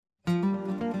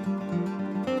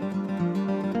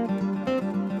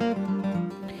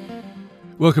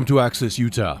Welcome to Access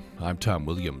Utah. I'm Tom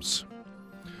Williams.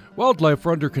 Wildlife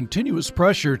are under continuous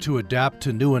pressure to adapt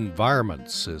to new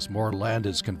environments as more land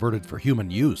is converted for human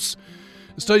use.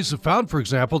 Studies have found, for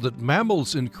example, that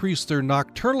mammals increase their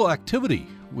nocturnal activity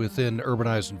within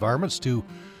urbanized environments to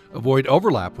avoid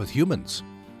overlap with humans.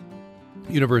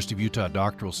 University of Utah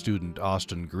doctoral student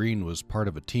Austin Green was part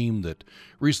of a team that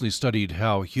recently studied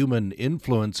how human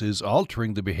influence is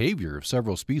altering the behavior of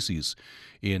several species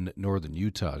in northern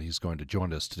Utah. He's going to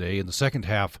join us today. In the second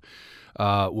half,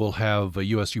 we'll have a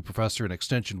USU professor and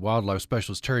extension wildlife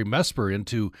specialist Terry Messmer in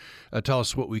to tell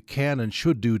us what we can and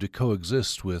should do to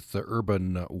coexist with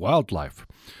urban wildlife.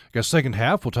 I guess second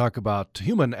half, we'll talk about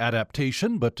human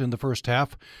adaptation, but in the first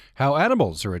half, how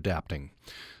animals are adapting.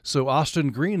 So,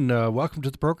 Austin Green, welcome to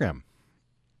the program.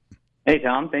 Hey,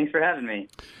 Tom. Thanks for having me.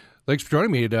 Thanks for joining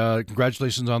me.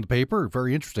 Congratulations on the paper.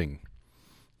 Very interesting.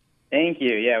 Thank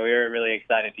you. Yeah, we were really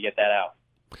excited to get that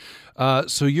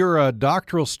out. So you're a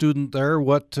doctoral student there.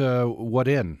 What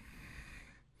in?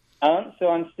 So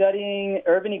I'm studying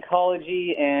urban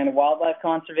ecology and wildlife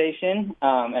conservation,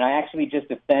 and I actually just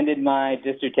defended my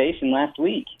dissertation last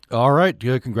week. All right.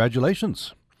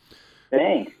 Congratulations.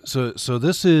 Thanks. So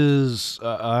this is,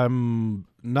 I'm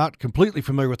not completely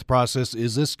familiar with the process.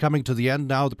 Is this coming to the end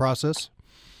now, the process?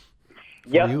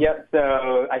 Yep.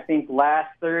 So I think last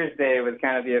Thursday was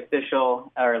kind of the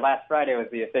official, or last Friday was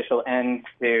the official end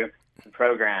to the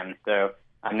program. So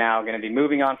I'm now going to be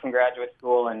moving on from graduate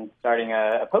school and starting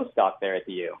a postdoc there at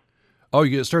the U. Oh,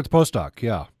 you start the postdoc,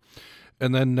 yeah.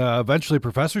 And then eventually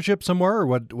professorship somewhere, or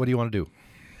what do you want to do?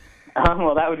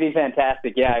 Well, that would be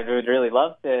fantastic. Yeah, I would really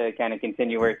love to kind of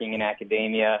continue working in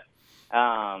academia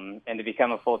and to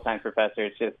become a full-time professor.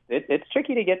 It's just, it's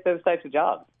tricky to get those types of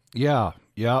jobs. Yeah.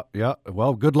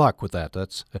 Well, good luck with that.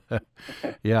 That's,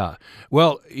 yeah.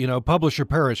 Well, publish or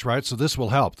perish, right? So this will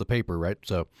help, the paper, right?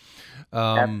 So,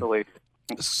 absolutely.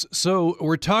 So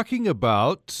we're talking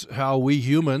about how we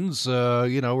humans,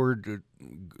 we're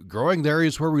growing the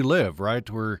areas where we live, right?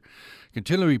 We're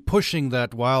continually pushing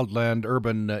that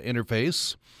wildland-urban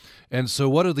interface. And so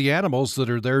what do the animals that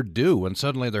are there do when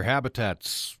suddenly their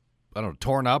habitat's,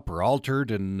 torn up or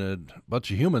altered and a bunch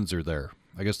of humans are there?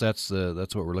 I guess that's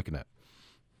what we're looking at.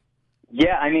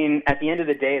 Yeah, I mean, at the end of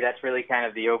the day, that's really kind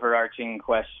of the overarching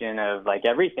question of like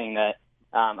everything that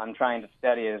I'm trying to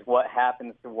study is what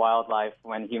happens to wildlife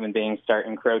when human beings start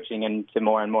encroaching into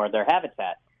more and more of their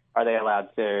habitat. Are they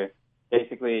allowed to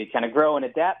basically kind of grow and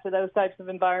adapt to those types of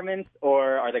environments,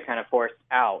 or are they kind of forced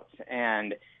out?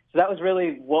 And so that was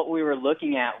really what we were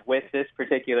looking at with this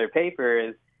particular paper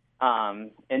is,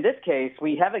 in this case,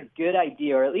 we have a good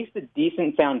idea, or at least a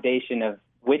decent foundation of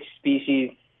which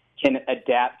species can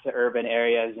adapt to urban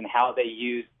areas and how they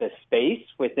use the space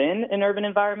within an urban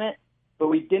environment, but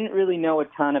we didn't really know a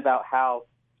ton about how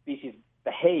species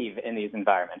behave in these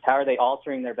environments. How are they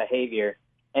altering their behavior?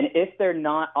 And if they're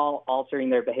not all altering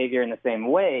their behavior in the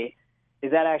same way,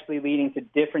 is that actually leading to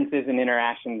differences in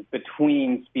interactions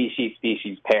between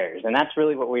species-species pairs? And that's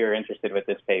really what we were interested with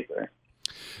this paper.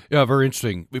 Yeah, very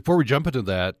interesting. Before we jump into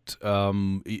that,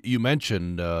 you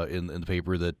mentioned in the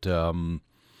paper that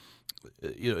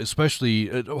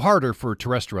especially harder for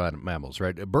terrestrial mammals,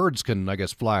 right? Birds can, I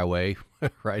guess, fly away,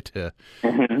 right?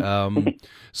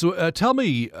 So tell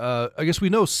me, I guess we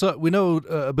know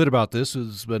a bit about this.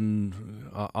 There's been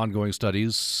ongoing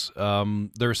studies.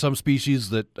 There are some species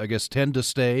that I guess tend to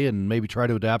stay and maybe try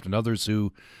to adapt, and others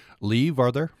who leave.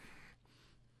 Are there?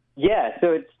 Yeah,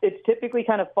 so it's typically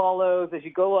kind of follows as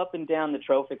you go up and down the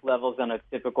trophic levels on a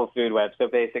typical food web. So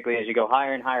basically, as you go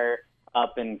higher and higher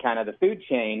up in kind of the food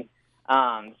chain,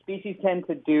 species tend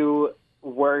to do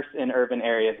worse in urban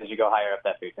areas as you go higher up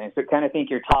that food chain. So kind of think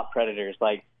your top predators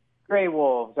like gray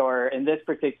wolves, or in this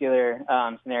particular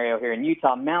scenario here in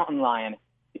Utah, mountain lion.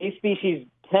 These species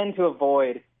tend to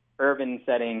avoid urban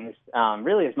settings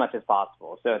really as much as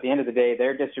possible. So at the end of the day,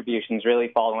 their distribution is really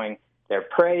following their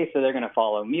prey, so they're going to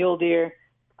follow mule deer,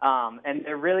 and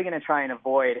they're really going to try and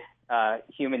avoid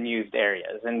human-used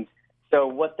areas. And so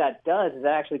what that does is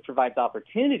that actually provides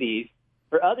opportunities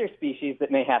for other species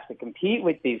that may have to compete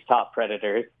with these top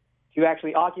predators to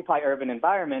actually occupy urban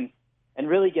environments and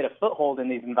really get a foothold in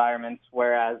these environments,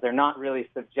 whereas they're not really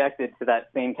subjected to that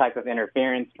same type of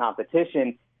interference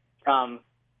competition from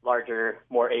larger,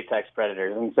 more apex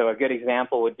predators. And so a good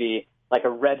example would be like a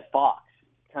red fox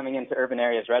coming into urban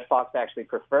areas. Red fox actually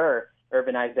prefer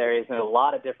urbanized areas in a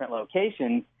lot of different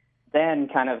locations than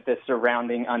kind of the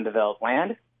surrounding undeveloped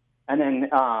land. And then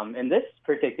in this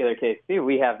particular case, too,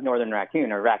 we have northern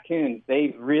raccoon, or raccoons.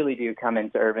 They really do come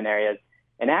into urban areas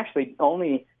and actually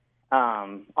only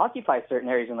occupy certain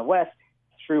areas in the west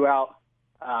throughout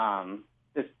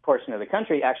this portion of the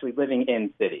country actually living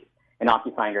in cities and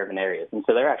occupying urban areas. And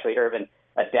so they're actually urban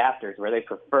adapters where they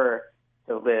prefer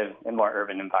to live in more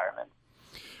urban environments.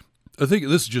 I think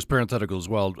this is just parenthetical as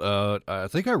well. I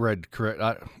think I read correct.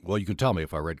 Well, you can tell me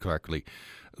if I read correctly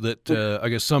that I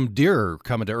guess some deer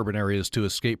come into urban areas to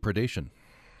escape predation.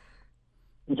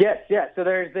 Yes. So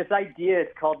there's this idea,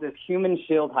 it's called this human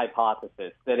shield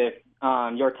hypothesis, that if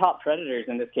your top predators,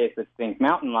 in this case, this thing's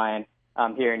mountain lion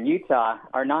here in Utah,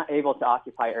 are not able to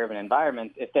occupy urban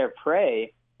environments, if their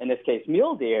prey, in this case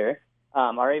mule deer,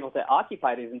 are able to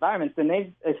occupy these environments, then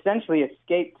they've essentially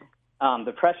escaped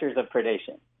the pressures of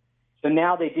predation. So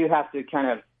now they do have to kind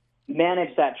of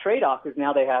manage that trade-off, because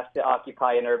now they have to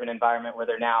occupy an urban environment where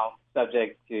they're now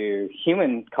subject to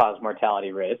human-caused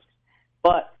mortality risks,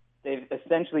 but they've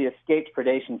essentially escaped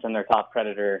predation from their top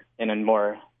predator in a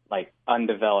more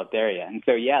undeveloped area. And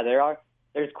so,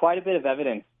 there's quite a bit of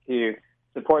evidence to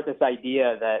support this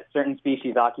idea that certain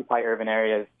species occupy urban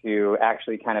areas to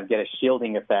actually kind of get a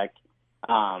shielding effect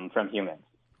from humans.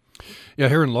 Yeah,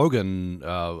 here in Logan,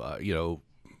 I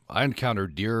encounter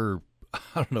deer, I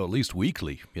don't know, at least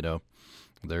weekly,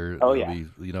 They're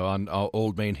on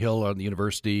Old Main Hill on the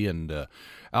university and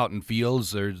out in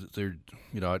fields. They're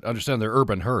I understand they're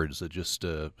urban herds that just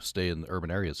stay in the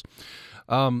urban areas.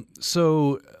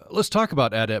 So let's talk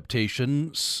about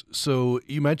adaptations. So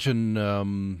you mentioned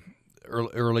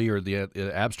earlier,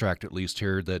 the abstract at least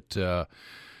here, that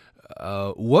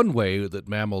one way that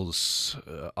mammals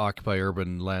occupy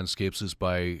urban landscapes is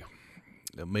by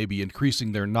maybe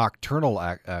increasing their nocturnal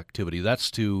activity. That's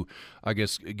to, I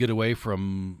guess, get away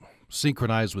from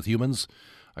synchronize with humans.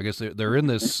 I guess they're in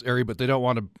this area, but they don't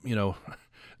want to, they don't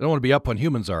want to be up when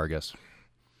humans are, I guess.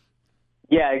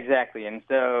 Yeah, exactly. And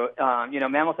so,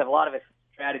 mammals have a lot of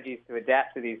strategies to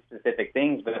adapt to these specific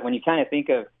things. But when you kind of think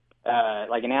of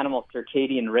an animal's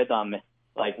circadian rhythm,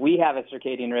 we have a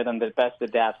circadian rhythm that best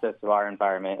adapts us to our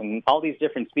environment. And all these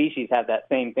different species have that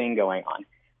same thing going on,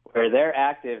 where they're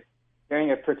active during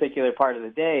a particular part of the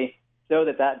day so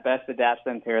that best adapts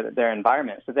them to their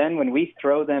environment. So then when we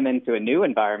throw them into a new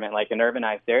environment, like an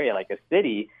urbanized area, like a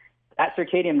city, that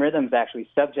circadian rhythm is actually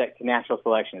subject to natural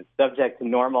selection. It's subject to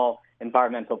normal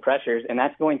environmental pressures, and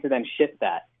that's going to then shift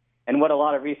that. And what a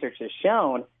lot of research has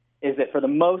shown is that for the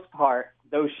most part,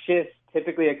 those shifts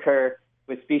typically occur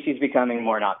with species becoming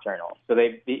more nocturnal. So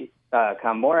they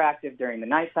become more active during the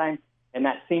nighttime, and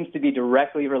that seems to be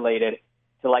directly related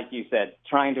to, like you said,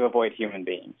 trying to avoid human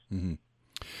beings. Mm-hmm.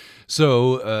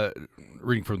 So,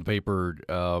 reading from the paper,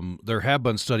 there have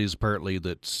been studies apparently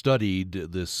that studied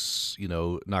this,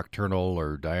 nocturnal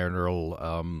or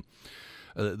diurnal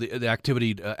the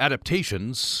activity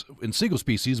adaptations in single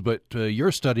species, but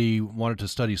your study wanted to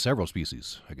study several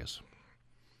species, I guess.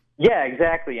 Yeah,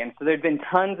 exactly. And so there've been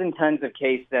tons and tons of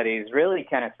case studies really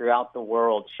kind of throughout the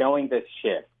world showing this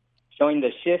shift, showing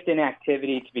the shift in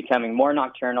activity to becoming more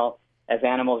nocturnal as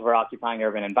animals were occupying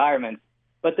urban environments.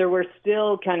 But there were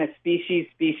still kind of species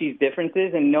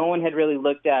differences, and no one had really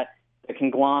looked at the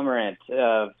conglomerate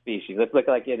of species. Let's look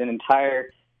at an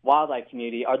entire wildlife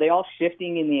community. Are they all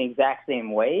shifting in the exact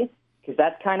same way? Because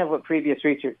that's kind of what previous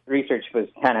research was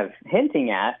kind of hinting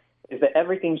at, is that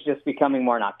everything's just becoming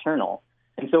more nocturnal.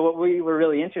 And so what we were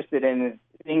really interested in is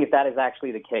seeing if that is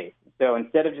actually the case. So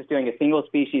instead of just doing a single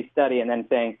species study and then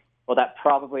saying, well, that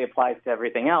probably applies to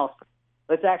everything else,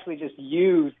 let's actually just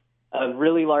use a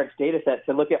really large data set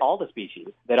to look at all the species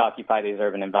that occupy these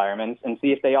urban environments and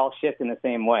see if they all shift in the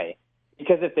same way.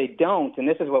 Because if they don't, and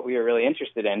this is what we were really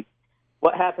interested in,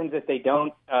 what happens if they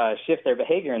don't shift their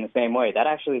behavior in the same way? That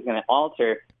actually is going to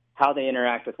alter how they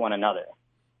interact with one another.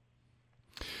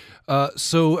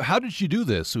 So how did you do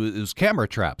this? It was camera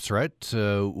traps, right?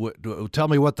 Tell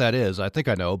me what that is. I think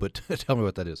I know, but tell me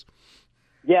what that is.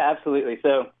 Yeah, absolutely.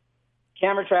 So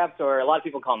camera traps, or a lot of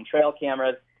people call them trail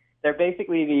cameras, they're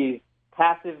basically these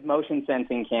passive motion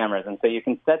sensing cameras. And so you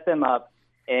can set them up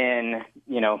in,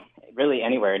 really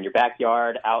anywhere, in your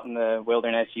backyard, out in the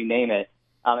wilderness, you name it.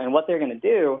 And what they're going to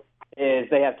do is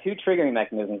they have two triggering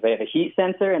mechanisms. They have a heat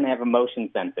sensor and they have a motion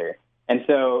sensor. And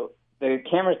so the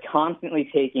camera's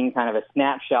constantly taking kind of a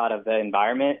snapshot of the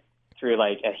environment through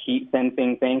a heat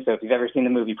sensing thing. So if you've ever seen the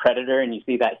movie Predator and you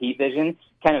see that heat vision,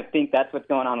 kind of think that's what's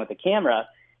going on with the camera.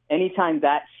 Anytime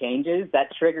that changes, that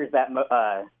triggers that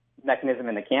mechanism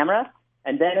in the camera.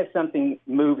 And then if something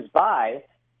moves by,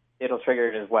 it'll trigger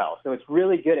it as well. So it's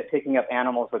really good at picking up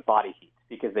animals with body heat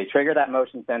because they trigger that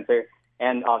motion sensor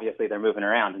and obviously they're moving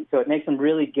around. And so it makes them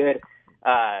really good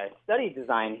study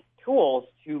design tools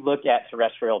to look at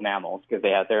terrestrial mammals because they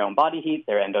have their own body heat,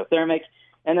 they're endothermic,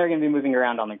 and they're going to be moving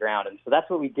around on the ground. And so that's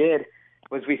what we did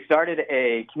was we started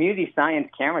a community science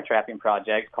camera trapping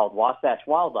project called Wasatch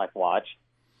Wildlife Watch.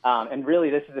 And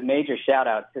really, this is a major shout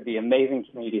out to the amazing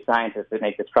community scientists that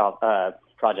make this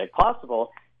project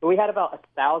possible. But we had about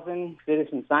 1,000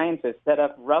 citizen scientists set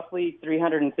up roughly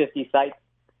 350 sites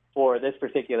for this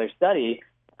particular study.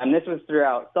 And this was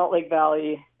throughout Salt Lake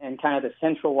Valley and kind of the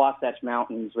central Wasatch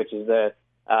Mountains, which is the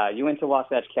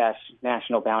Uinta-Wasatch Cache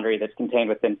National Boundary that's contained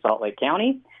within Salt Lake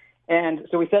County. And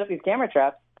so we set up these camera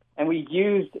traps, and we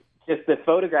used just the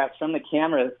photographs from the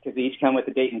cameras, because they each come with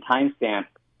a date and time stamp,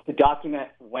 to document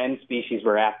when species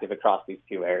were active across these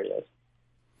two areas.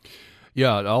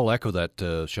 Yeah, I'll echo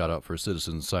that shout out for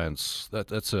citizen science.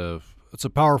 It's a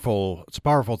powerful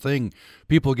thing.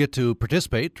 People get to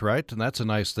participate, right? And that's a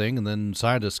nice thing. And then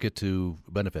scientists get to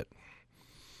benefit.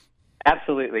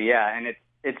 Absolutely, yeah. And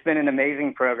it's been an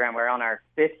amazing program. We're on our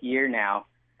 5th year now,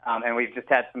 and we've just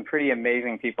had some pretty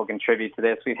amazing people contribute to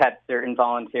this. We've had certain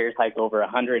volunteers hike over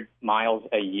 100 miles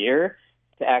a year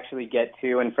to actually get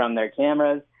to and from their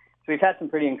cameras. So we've had some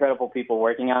pretty incredible people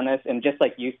working on this. And just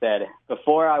like you said,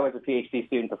 before I was a PhD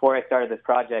student, before I started this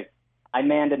project, I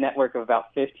manned a network of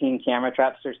about 15 camera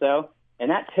traps or so.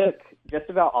 And that took just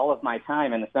about all of my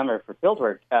time in the summer for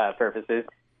fieldwork purposes.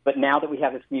 But now that we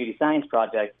have this community science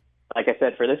project, like I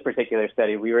said, for this particular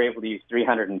study, we were able to use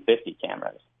 350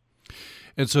 cameras.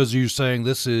 And so as you're saying,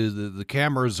 this is the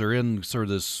cameras are in sort of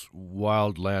this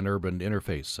wildland urban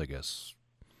interface, I guess.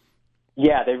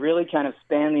 Yeah, they really kind of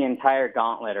span the entire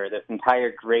gauntlet, or this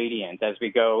entire gradient, as we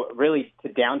go really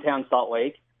to downtown Salt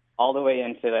Lake, all the way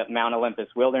into the Mount Olympus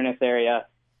Wilderness area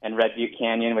and Red Butte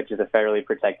Canyon, which is a federally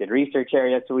protected research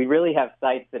area. So we really have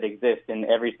sites that exist in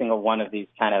every single one of these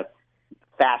kind of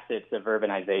facets of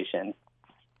urbanization.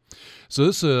 So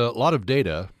this is a lot of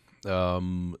data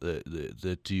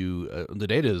that you. The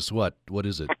data is what? What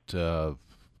is it?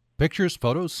 Pictures,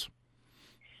 photos?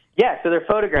 Yeah, so they're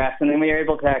photographs, and then we are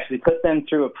able to actually put them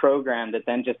through a program that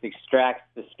then just extracts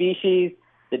the species,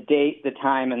 the date, the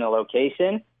time, and the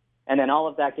location. And then all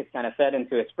of that gets kind of fed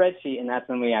into a spreadsheet, and that's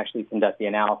when we actually conduct the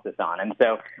analysis on. And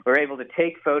so we're able to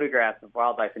take photographs of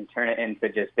wildlife and turn it into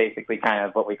just basically kind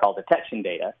of what we call detection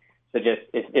data. So just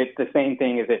it's the same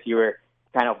thing as if you were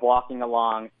kind of walking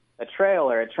along a trail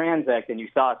or a transect and you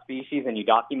saw a species and you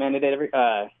documented it,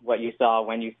 what you saw,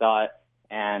 when you saw it,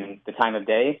 and the time of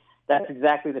day. That's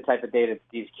exactly the type of data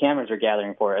these cameras are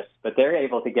gathering for us, but they're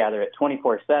able to gather it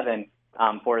 24/7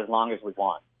 for as long as we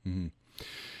want. Mm-hmm.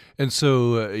 And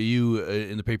so you,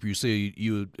 in the paper, you say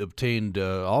you obtained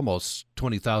almost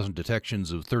 20,000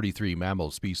 detections of 33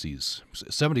 mammal species,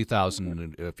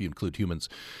 70,000 if you include humans.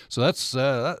 So that's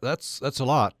a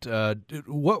lot.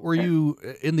 What were you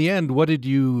in the end?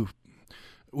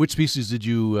 Which species did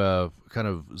you kind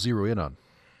of zero in on?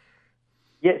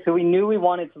 Yeah, so we knew we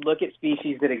wanted to look at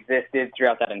species that existed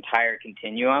throughout that entire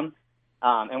continuum,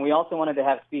 and we also wanted to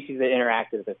have species that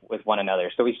interacted with one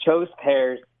another. So we chose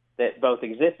pairs that both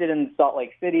existed in Salt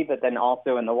Lake City, but then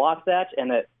also in the Wasatch, and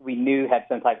that we knew had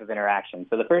some type of interaction.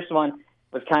 So the first one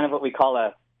was kind of what we call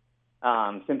a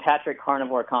sympatric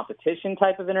carnivore competition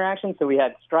type of interaction. So we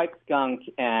had striped skunk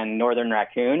and northern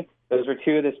raccoon. Those were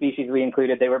two of the species we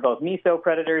included. They were both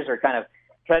mesopredators, or kind of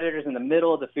predators in the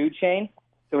middle of the food chain.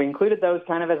 So we included those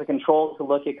kind of as a control to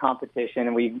look at competition,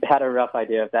 and we had a rough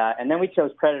idea of that. And then we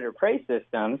chose predator-prey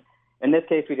systems. In this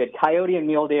case, we did coyote and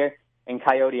mule deer and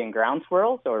coyote and ground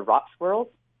squirrels, or rock squirrels.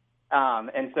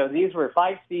 And so these were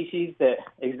 5 species that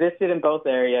existed in both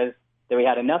areas that we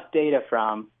had enough data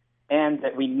from and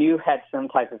that we knew had some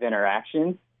type of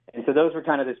interaction. And so those were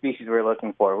kind of the species we were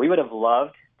looking for. We would have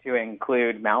loved to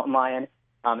include mountain lion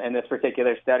in this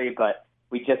particular study, but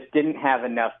we just didn't have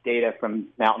enough data from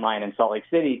mountain lion in Salt Lake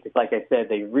City because, like I said,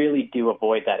 they really do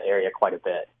avoid that area quite a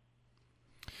bit.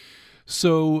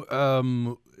 So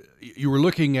you were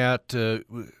looking at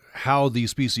how these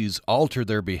species alter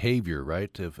their behavior,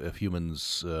 right, if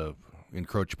humans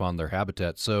encroach upon their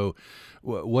habitat. So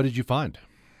what did you find?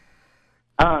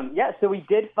 So we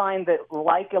did find that,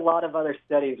 like a lot of other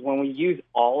studies, when we use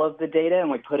all of the data and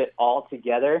we put it all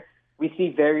together, we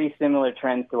see very similar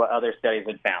trends to what other studies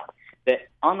had found. That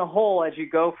on the whole, as you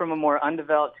go from a more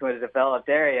undeveloped to a developed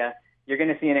area, you're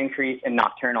going to see an increase in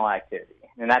nocturnal activity.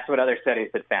 And that's what other studies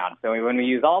had found. So when we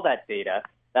use all that data,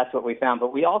 that's what we found.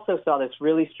 But we also saw this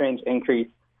really strange increase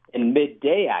in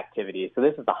midday activity. So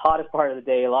this is the hottest part of the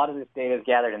day. A lot of this data is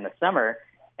gathered in the summer.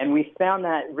 And we found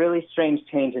that really strange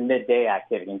change in midday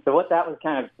activity. And so what that was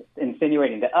kind of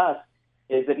insinuating to us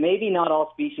is that maybe not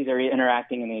all species are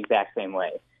interacting in the exact same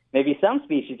way. Maybe some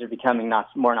species are becoming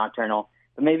more nocturnal,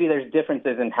 but maybe there's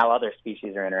differences in how other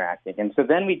species are interacting. And so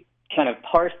then we kind of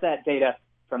parsed that data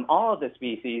from all of the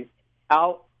species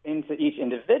out into each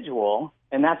individual,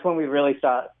 and that's when we really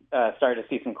started to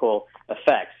see some cool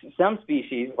effects. Some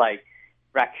species, like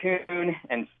raccoon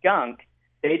and skunk,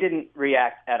 they didn't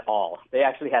react at all. They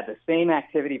actually had the same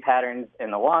activity patterns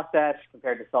in the Wasatch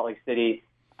compared to Salt Lake City.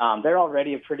 They're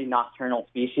already a pretty nocturnal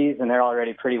species, and they're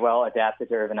already pretty well adapted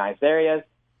to urbanized areas.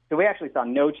 So we actually saw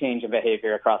no change in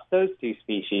behavior across those two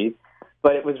species.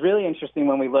 But it was really interesting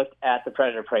when we looked at the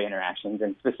predator-prey interactions,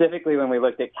 and specifically when we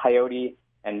looked at coyote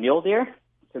and mule deer.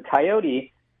 So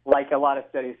coyote, like a lot of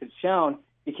studies had shown,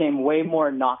 became way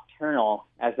more nocturnal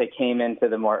as they came into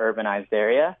the more urbanized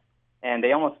area, and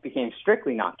they almost became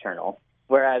strictly nocturnal.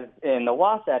 Whereas in the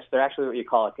Wasatch, they're actually what you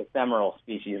call a ephemeral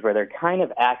species, where they're kind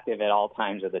of active at all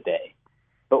times of the day.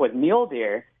 But with mule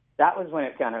deer, that was when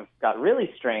it kind of got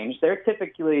really strange. They're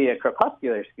typically a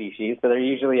crepuscular species, so they're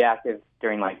usually active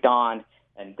during like dawn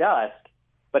and dusk.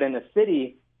 But in the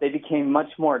city, they became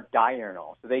much more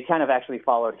diurnal. So they kind of actually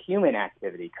followed human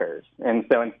activity curves. And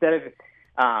so instead of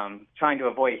trying to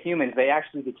avoid humans, they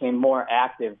actually became more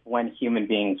active when human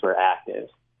beings were active.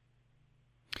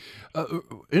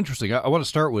 Interesting. I want to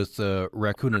start with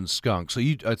raccoon and skunk. So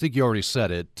I think you already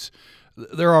said it.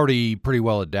 They're already pretty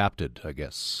well adapted, I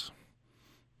guess.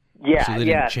 Yeah, so they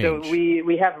didn't change. So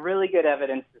we have really good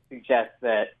evidence to suggest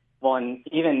that, well, and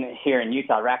even here in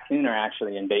Utah, raccoon are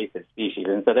actually invasive species,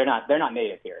 and so they're not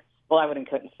native here. Well, I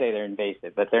couldn't say they're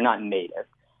invasive, but they're not native.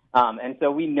 And so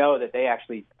we know that they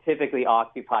actually typically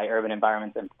occupy urban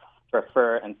environments and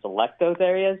prefer and select those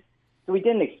areas. So we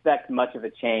didn't expect much of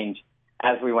a change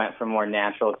as we went from more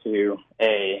natural to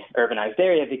a urbanized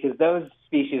area, because those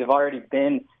species have already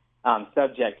been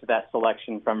subject to that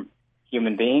selection from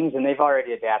human beings, and they've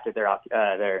already adapted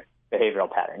their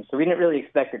behavioral patterns. So we didn't really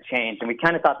expect a change, and we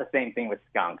kind of thought the same thing with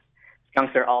skunks.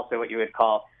 Skunks are also what you would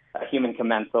call a human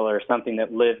commensal, or something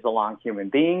that lives along human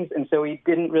beings, and so we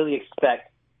didn't really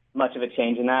expect much of a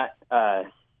change in that,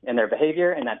 in their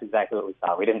behavior, and that's exactly what we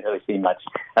saw. We didn't really see much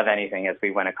of anything as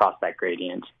we went across that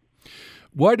gradient.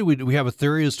 Why do we have a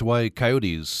theory as to why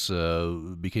coyotes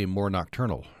became more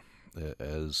nocturnal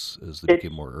as they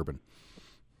became more urban?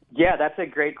 Yeah, that's a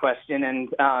great question,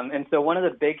 and so one of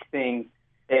the big things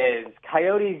is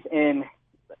coyotes in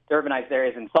urbanized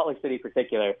areas, in Salt Lake City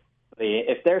particularly,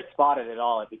 if they're spotted at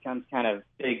all, it becomes kind of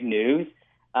big news,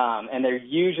 and they're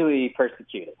usually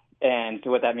persecuted. And so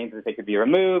what that means is they could be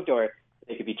removed, or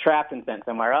they could be trapped and sent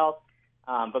somewhere else.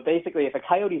 But basically, if a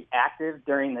coyote's active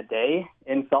during the day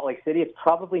in Salt Lake City, it's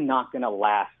probably not going to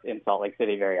last in Salt Lake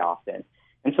City very often.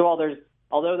 And so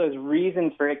although there's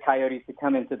reasons for coyotes to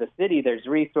come into the city, there's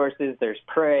resources, there's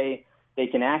prey, they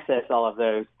can access all of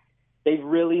those, they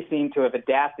really seem to have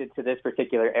adapted to this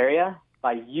particular area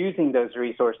by using those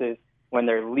resources when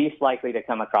they're least likely to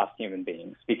come across human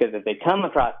beings. Because if they come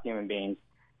across human beings,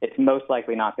 it's most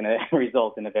likely not going to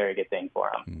result in a very good thing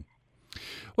for them.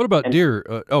 What about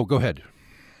deer? Go ahead.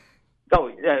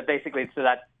 Basically, so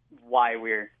that's why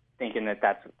we're thinking that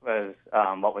was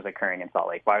what was occurring in Salt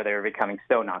Lake, why they were becoming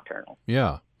so nocturnal.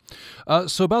 Yeah.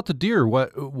 So about the deer,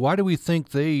 why do we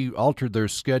think they altered their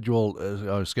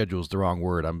schedule? Schedule is the wrong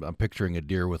word. I'm picturing a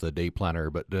deer with a day planner,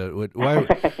 but why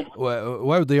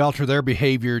would they alter their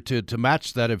behavior to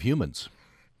match that of humans?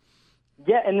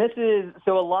 Yeah, and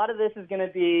so a lot of this is going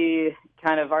to be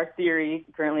kind of our theory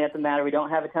currently at the matter. We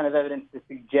don't have a ton of evidence to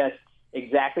suggest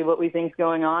exactly what we think is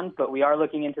going on, but we are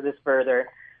looking into this further.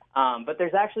 But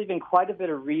there's actually been quite a bit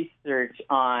of research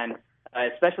on,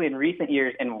 especially in recent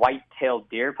years, in white-tailed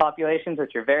deer populations,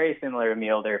 which are very similar to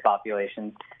mule deer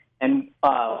populations. And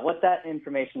what that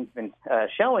information's been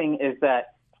showing is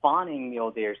that fawning mule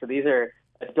deer, so these are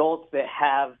adults that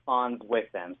have fawns with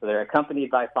them, so they're accompanied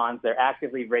by fawns, they're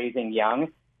actively raising young,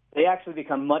 they actually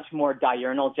become much more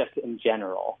diurnal just in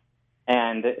general.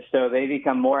 And so they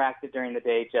become more active during the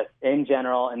day just in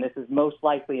general, and this is most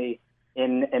likely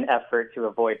in an effort to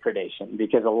avoid predation,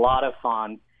 because a lot of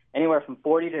fawns, anywhere from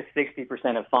 40 to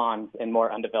 60% of fawns in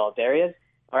more undeveloped areas,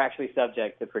 are actually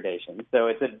subject to predation. So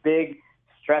it's a big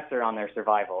stressor on their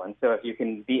survival. And so if you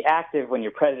can be active when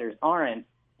your predators aren't,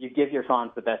 you give your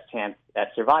fawns the best chance at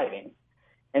surviving.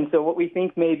 And so what we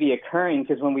think may be occurring,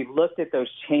 because when we looked at those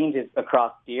changes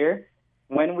across deer,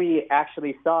 when we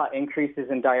actually saw increases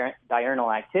in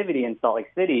diurnal activity in Salt Lake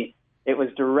City, it was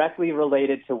directly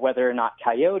related to whether or not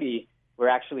coyote were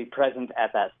actually present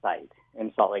at that site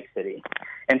in Salt Lake City.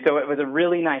 And so it was a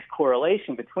really nice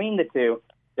correlation between the two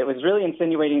that was really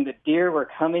insinuating that deer were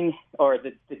coming, or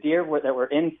the deer that were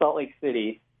in Salt Lake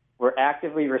City were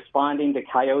actively responding to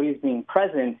coyotes being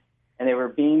present, and they were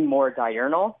being more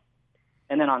diurnal.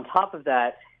 And then on top of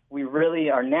that, we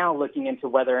really are now looking into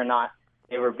whether or not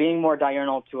they were being more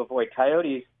diurnal to avoid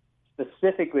coyotes,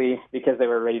 specifically because they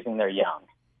were raising their young.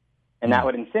 And that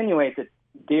would insinuate that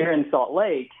deer in Salt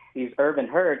Lake, these urban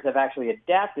herds, have actually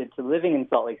adapted to living in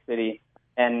Salt Lake City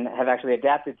and have actually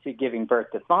adapted to giving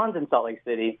birth to fawns in Salt Lake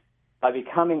City by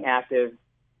becoming active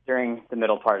during the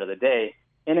middle part of the day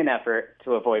in an effort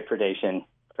to avoid predation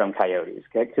from coyotes.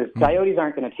 Because coyotes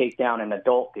aren't going to take down an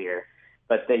adult deer,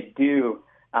 but they do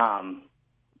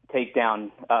take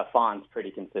down fawns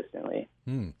pretty consistently.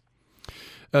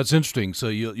 That's interesting. So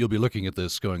you'll be looking at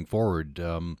this going forward.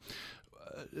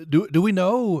 Do we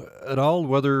know at all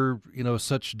whether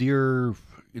such deer,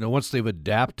 once they've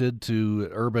adapted to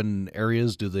urban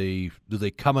areas, do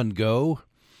they come and go,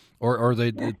 or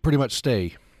they pretty much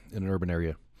stay in an urban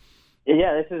area?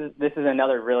 Yeah, this is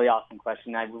another really awesome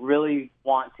question. I really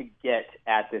want to get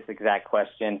at this exact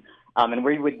question, and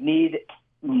we would need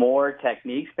more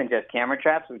techniques than just camera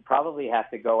traps. We'd probably have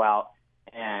to go out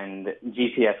and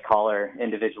GPS collar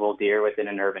individual deer within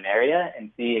an urban area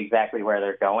and see exactly where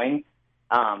they're going.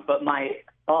 But my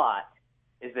thought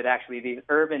is that actually these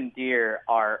urban deer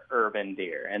are urban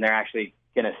deer, and they're actually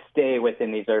going to stay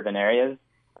within these urban areas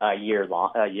year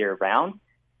round.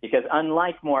 Because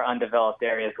unlike more undeveloped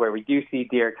areas where we do see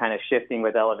deer kind of shifting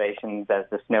with elevations as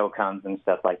the snow comes and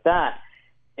stuff like that,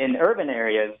 in urban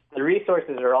areas, the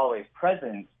resources are always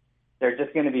present. They're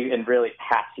just going to be in really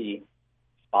patchy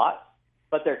spots,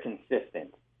 but they're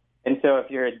consistent. And so if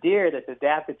you're a deer that's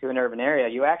adapted to an urban area,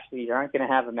 you aren't going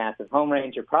to have a massive home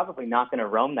range. You're probably not going to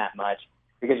roam that much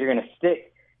because you're going to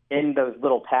stick in those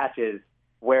little patches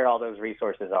where all those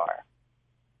resources are.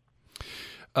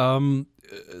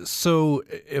 So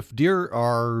if deer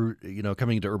are,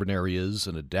 coming into urban areas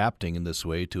and adapting in this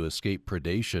way to escape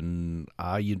predation,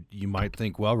 you might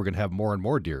think, well, we're going to have more and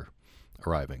more deer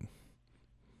arriving.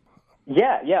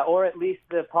 Yeah, or at least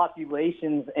the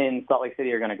populations in Salt Lake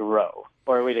City are going to grow,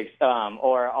 or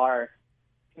are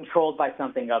controlled by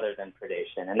something other than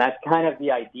predation. And that's kind of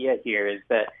the idea here, is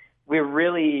that we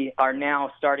really are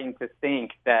now starting to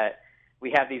think that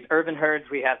we have these urban herds,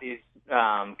 we have these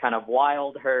kind of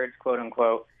wild herds, quote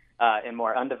unquote, in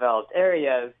more undeveloped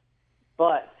areas.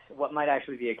 But what might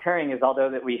actually be occurring is, although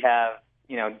that we have,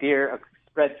 deer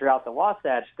spread throughout the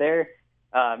Wasatch, their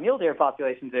mule deer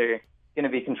populations are going to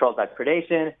be controlled by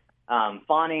predation.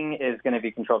 Fawning is going to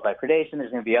be controlled by predation.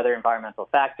 There's going to be other environmental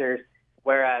factors.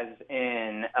 Whereas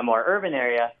in a more urban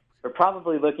area, we're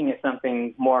probably looking at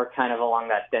something more kind of along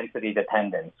that density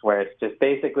dependence, where it's just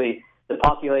basically the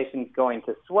population's going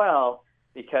to swell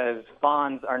because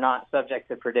fawns are not subject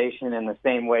to predation in the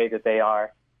same way that they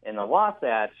are in the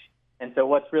Wasatch. And so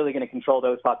what's really going to control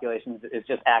those populations is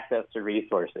just access to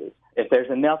resources. If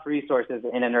there's enough resources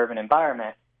in an urban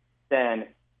environment, then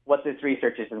what this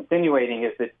research is insinuating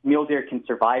is that mule deer can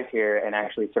survive here and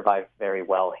actually survive very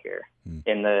well here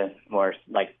in the more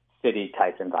like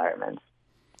city-type environments.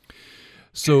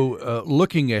 So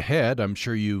looking ahead, I'm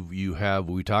sure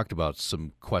we talked about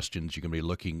some questions you're going to be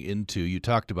looking into. You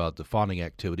talked about the fawning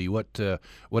activity. What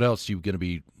else are you going to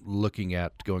be looking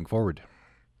at going forward?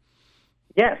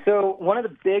 Yeah, so one of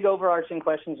the big overarching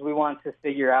questions we want to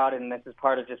figure out, and this is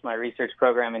part of just my research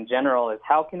program in general, is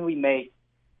how can we make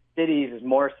cities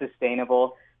more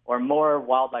sustainable or more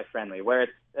wildlife friendly, where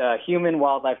it's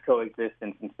human-wildlife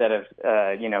coexistence instead of,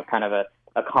 kind of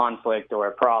a conflict or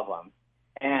a problem.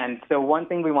 And so one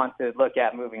thing we want to look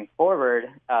at moving forward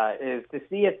is to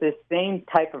see if this same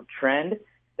type of trend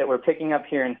that we're picking up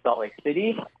here in Salt Lake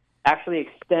City actually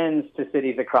extends to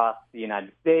cities across the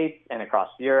United States and across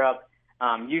Europe,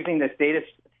 using this data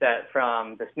set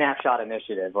from the Snapshot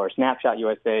Initiative, or Snapshot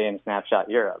USA and Snapshot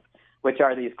Europe, which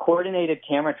are these coordinated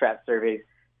camera trap surveys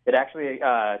that actually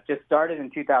just started in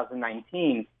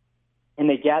 2019, and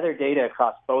they gather data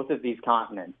across both of these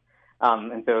continents.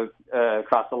 And so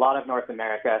across a lot of North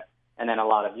America and then a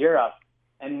lot of Europe.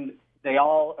 And they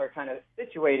all are kind of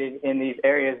situated in these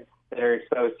areas that are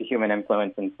exposed to human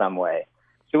influence in some way.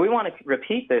 So we want to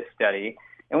repeat this study,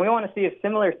 and we want to see if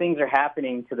similar things are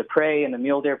happening to the prey and the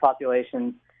mule deer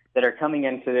populations that are coming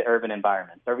into the urban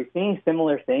environments. Are we seeing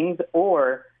similar things,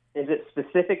 or is it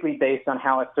specifically based on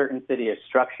how a certain city is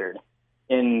structured?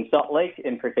 In Salt Lake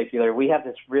in particular, we have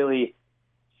this really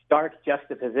stark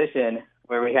juxtaposition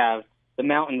where we have the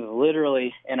mountains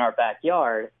literally in our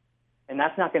backyard, and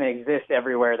that's not going to exist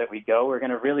everywhere that we go. We're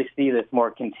going to really see this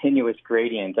more continuous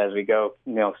gradient as we go,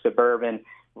 suburban,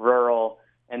 rural,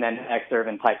 and then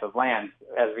exurban type of lands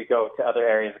as we go to other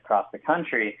areas across the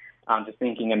country, just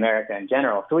thinking America in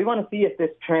general. So we want to see if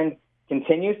this trend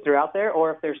continues throughout there,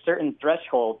 or if there's certain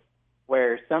thresholds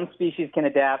where some species can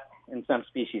adapt and some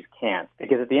species can't.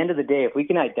 Because at the end of the day, if we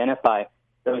can identify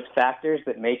those factors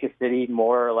that make a city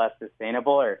more or less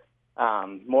sustainable or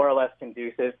more or less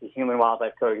conducive to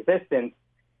human-wildlife coexistence,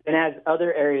 And as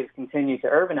other areas continue to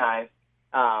urbanize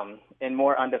in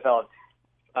more undeveloped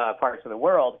parts of the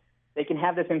world, they can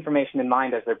have this information in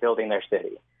mind as they're building their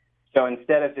city. So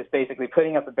instead of just basically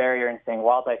putting up a barrier and saying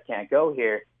wildlife can't go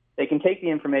here, they can take the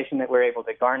information that we're able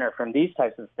to garner from these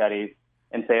types of studies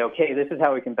and say, okay, this is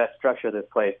how we can best structure this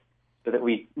place so that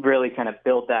we really kind of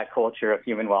build that culture of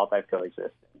human-wildlife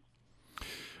coexistence.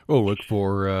 We'll look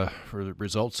for the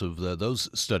results of those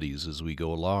studies as we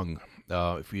go along.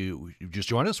 If you just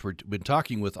join us, we've been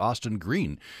talking with Austin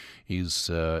Green. He's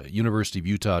a University of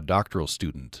Utah doctoral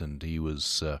student, and he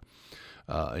was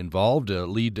involved,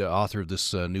 lead author of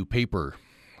this new paper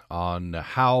on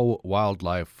how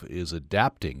wildlife is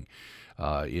adapting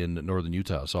in northern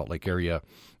Utah, Salt Lake area,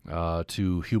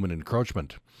 to human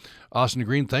encroachment. Austin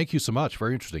Green, thank you so much.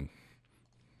 Very interesting.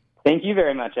 Thank you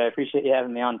very much. I appreciate you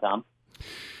having me on, Tom.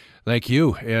 Thank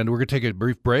you. And we're going to take a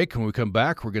brief break. When we come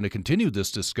back, we're going to continue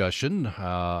this discussion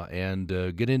and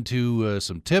get into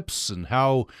some tips and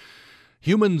how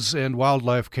humans and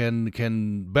wildlife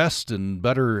can best and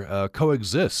better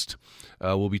coexist.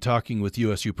 We'll be talking with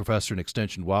USU professor and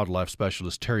extension wildlife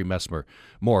specialist Terry Messmer.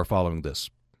 More following this.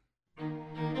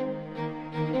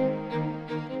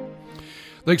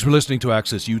 Thanks for listening to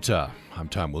Access Utah. I'm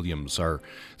Tom Williams. Our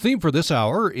theme for this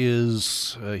hour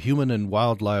is human and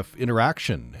wildlife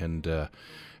interaction and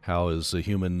how as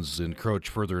humans encroach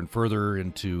further and further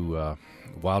into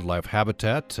wildlife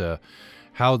habitat,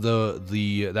 how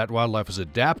that wildlife is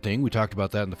adapting. We talked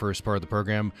about that in the first part of the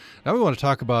program. Now we want to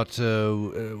talk about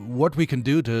what we can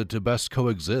do to best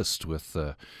coexist with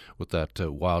that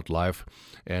wildlife.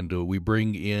 And we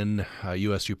bring in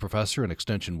USU professor and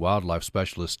extension wildlife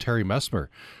specialist Terry Messmer.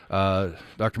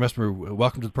 Dr. Messmer,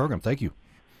 welcome to the program. Thank you.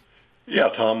 Yeah,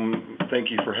 Tom,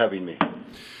 thank you for having me.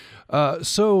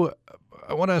 So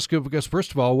I want to ask you, I guess,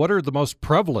 first of all, what are the most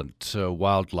prevalent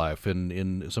wildlife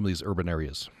in some of these urban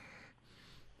areas?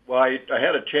 Well, I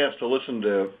had a chance to listen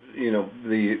to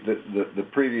the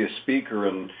previous speaker,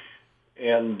 and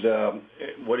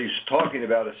what he's talking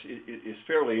about is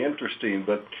fairly interesting.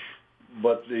 But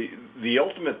the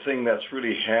ultimate thing that's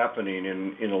really happening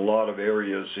in a lot of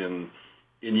areas in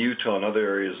Utah and other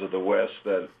areas of the West,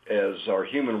 that as our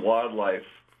human wildlife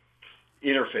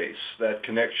interface, that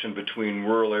connection between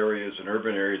rural areas and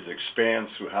urban areas expands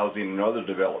through housing and other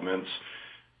developments,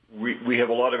 we have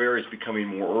a lot of areas becoming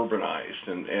more urbanized,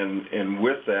 and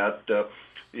with that,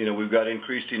 we've got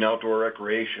increasing outdoor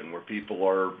recreation where people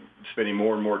are spending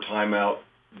more and more time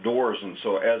outdoors, and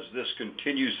so as this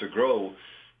continues to grow,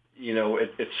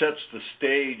 it sets the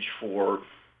stage for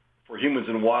humans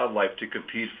and wildlife to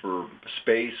compete for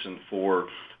space and for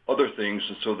other things,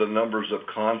 and so the numbers of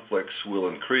conflicts will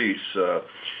increase.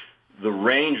 The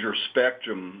range or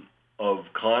spectrum of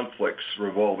conflicts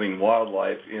revolving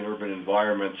wildlife in urban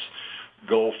environments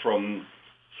go from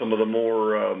some of the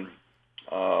more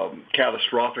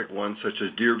catastrophic ones, such as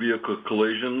deer vehicle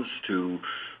collisions, to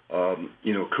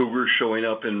cougars showing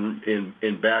up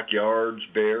in backyards,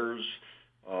 bears,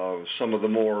 some of the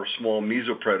more small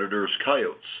mesopredators,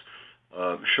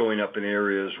 coyotes, showing up in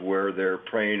areas where they're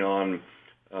preying on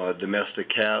domestic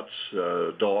cats,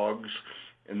 dogs.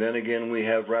 And then again, we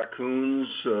have raccoons,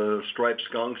 striped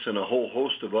skunks, and a whole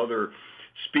host of other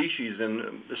species,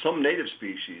 and some native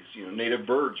species, native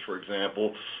birds, for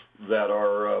example, that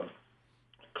are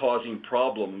causing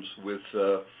problems with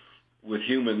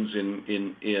humans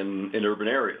in urban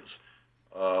areas.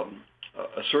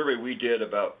 A survey we did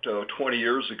about 20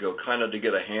 years ago, kind of to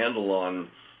get a handle on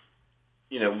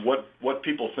what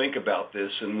people think about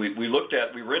this, and we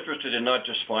were interested in not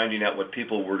just finding out what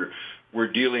people were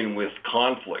dealing with,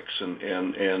 conflicts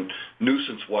and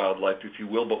nuisance wildlife, if you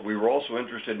will, but we were also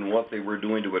interested in what they were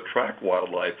doing to attract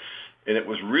wildlife. And it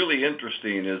was really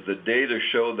interesting as the data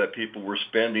showed that people were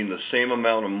spending the same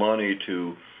amount of money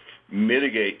to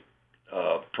mitigate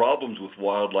problems with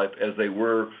wildlife as they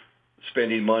were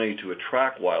spending money to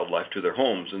attract wildlife to their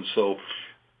homes. And so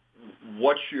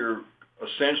what you're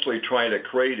essentially trying to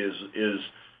create is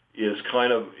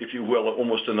kind of, if you will,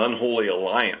 almost an unholy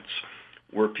alliance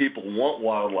where people want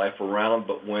wildlife around,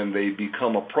 but when they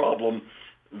become a problem,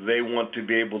 they want to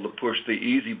be able to push the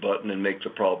easy button and make the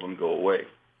problem go away.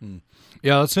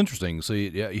 Yeah, that's interesting. So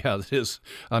yeah, it is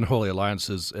unholy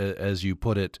alliances, as you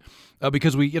put it,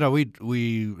 because we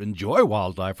enjoy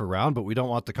wildlife around, but we don't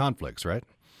want the conflicts, right?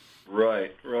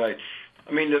 Right.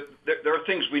 I mean, there are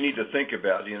things we need to think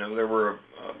about. There were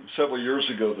several years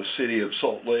ago, the city of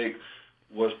Salt Lake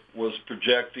was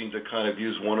projecting to kind of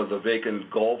use one of the vacant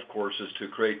golf courses to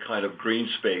create kind of green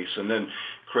space, and then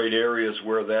create areas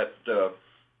where that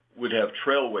would have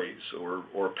trailways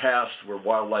or paths where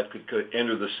wildlife could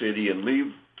enter the city and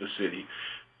leave the city.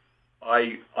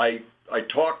 I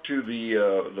talked to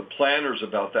the planners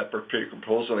about that particular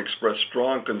proposal and expressed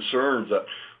strong concerns that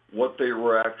what they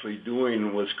were actually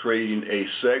doing was creating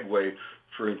a segue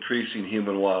for increasing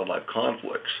human-wildlife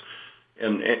conflicts.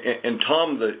 And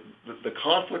Tom, the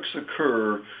conflicts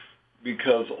occur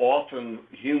because often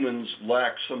humans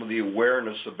lack some of the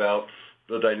awareness about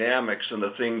the dynamics and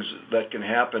the things that can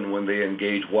happen when they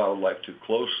engage wildlife too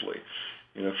closely.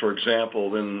 For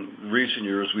example, in recent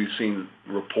years, we've seen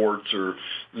reports or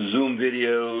Zoom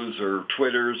videos or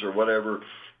Twitters or whatever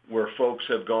where folks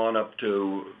have gone up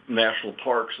to national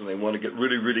parks and they want to get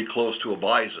really, really close to a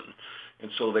bison.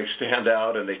 And so they stand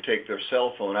out and they take their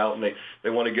cell phone out and they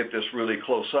want to get this really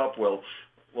close up. Well,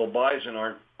 bison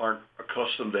aren't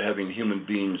accustomed to having human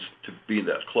beings to be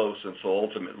that close. And so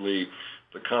ultimately,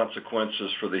 the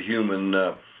consequences for the human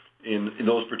in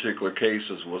those particular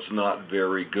cases was not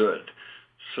very good.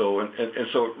 So and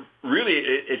so really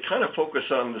it kind of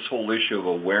focused on this whole issue of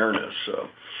awareness.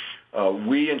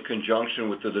 We, in conjunction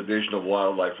with the Division of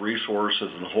Wildlife Resources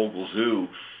and Hogle Zoo,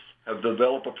 have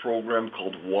developed a program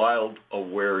called Wild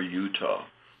Aware Utah.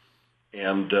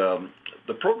 And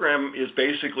the program is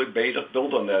basically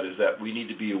built on that, is that we need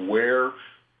to be aware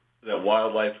that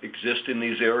wildlife exists in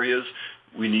these areas.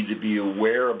 We need to be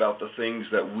aware about the things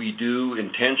that we do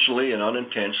intentionally and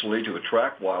unintentionally to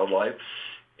attract wildlife.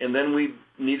 And then we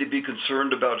need to be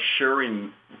concerned about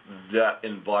sharing that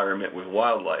environment with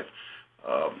wildlife.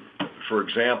 For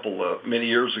example, many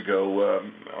years ago,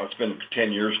 it's been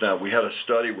 10 years now, we had a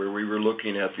study where we were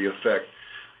looking at the effect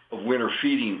of winter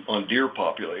feeding on deer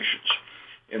populations.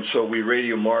 And so we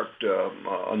radio marked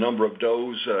a number of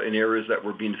does in areas that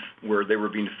where they were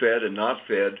being fed and not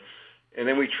fed. And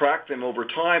then we tracked them over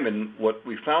time, and what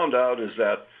we found out is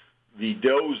that the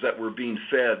does that were being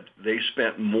fed, they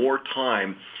spent more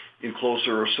time in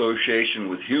closer association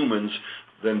with humans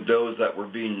than those that were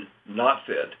being not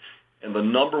fed. And the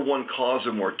number one cause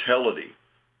of mortality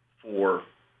for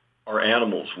our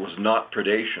animals was not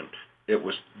predation. It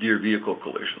was deer vehicle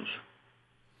collisions.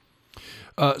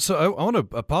 So I want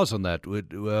to pause on that.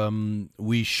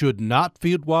 We should not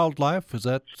feed wildlife. Is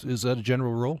that a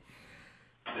general rule?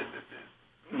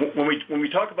 When we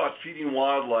talk about feeding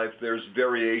wildlife, there's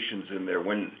variations in there.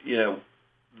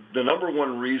 The number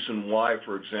one reason why,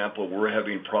 for example, we're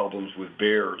having problems with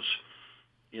bears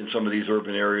in some of these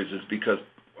urban areas is because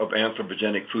of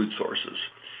anthropogenic food sources.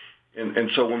 And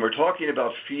so when we're talking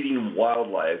about feeding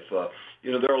wildlife,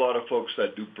 there are a lot of folks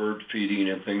that do bird feeding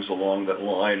and things along that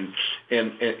line,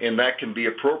 and that can be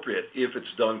appropriate if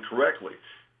it's done correctly.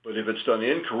 But if it's done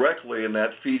incorrectly and that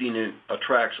feeding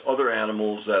attracts other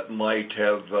animals that might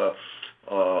have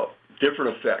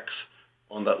different effects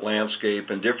on that landscape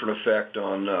and different effect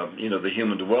on the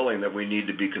human dwelling, that we need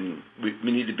to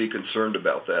be concerned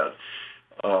about that.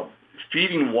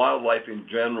 Feeding wildlife in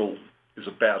general is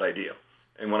a bad idea.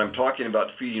 And when I'm talking about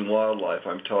feeding wildlife,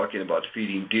 I'm talking about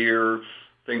feeding deer,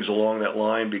 things along that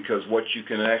line, because what you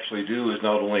can actually do is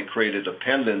not only create a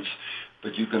dependence,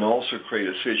 but you can also create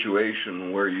a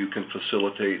situation where you can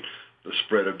facilitate the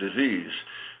spread of disease.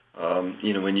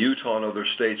 In Utah and other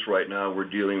states right now, we're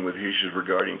dealing with issues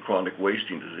regarding chronic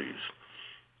wasting disease.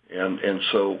 And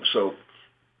so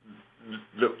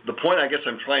the point I guess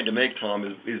I'm trying to make, Tom,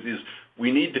 is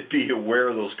we need to be aware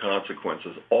of those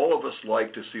consequences. All of us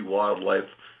like to see wildlife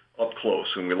up close,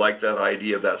 and we like that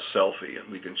idea of that selfie,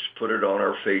 and we can put it on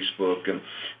our Facebook, and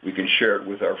we can share it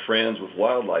with our friends with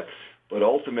wildlife. But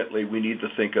ultimately, we need to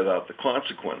think about the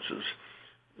consequences.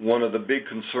 One of the big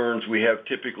concerns we have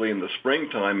typically in the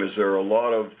springtime is there are a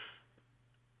lot of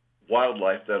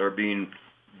wildlife that are being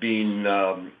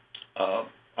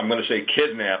I'm going to say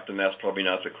kidnapped, and that's probably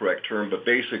not the correct term, but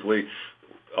basically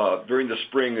during the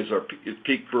spring is our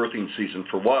peak birthing season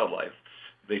for wildlife.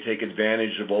 They take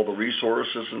advantage of all the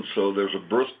resources, and so there's a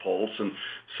birth pulse, and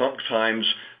sometimes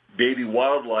baby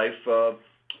wildlife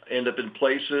end up in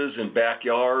places, in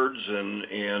backyards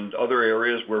and other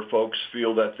areas where folks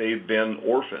feel that they've been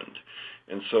orphaned.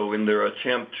 And so in their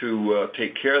attempt to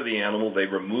take care of the animal, they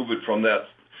remove it from that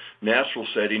natural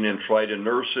setting and try to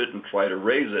nurse it and try to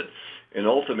raise it. And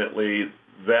ultimately,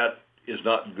 that is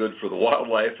not good for the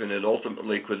wildlife, and it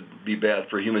ultimately could be bad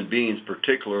for human beings,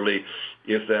 particularly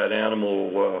if that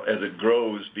animal, as it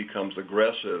grows, becomes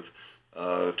aggressive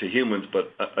to humans.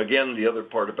 But again, the other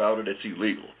part about it, it's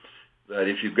illegal. That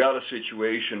if you've got a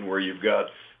situation where you've got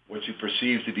what you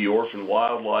perceive to be orphan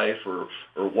wildlife or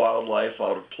wildlife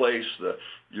out of place,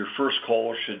 your first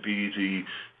call should be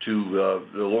to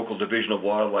the local Division of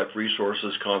Wildlife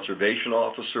Resources conservation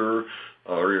officer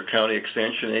or your county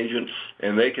extension agent,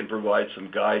 and they can provide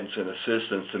some guidance and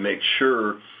assistance to make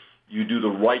sure you do the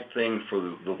right thing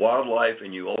for the wildlife,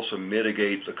 and you also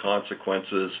mitigate the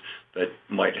consequences that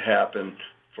might happen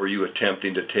for you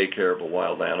attempting to take care of a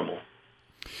wild animal.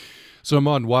 So I'm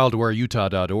on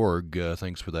wildawareutah.org.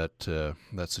 Thanks for that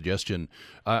suggestion.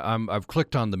 I've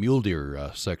clicked on the mule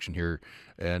deer section here,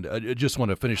 and I just want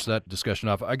to finish that discussion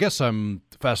off. I guess I'm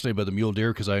fascinated by the mule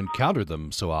deer because I encounter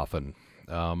them so often.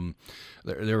 There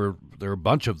are a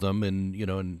bunch of them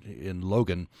in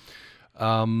Logan.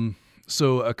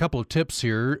 So a couple of tips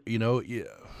here.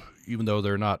 Even though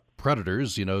they're not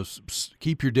predators,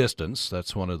 keep your distance.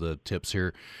 That's one of the tips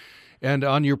here. And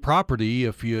on your property,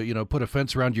 if you put a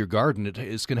fence around your garden,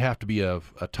 it's going to have to be a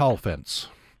tall fence.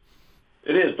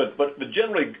 It is, but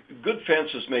generally, good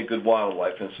fences make good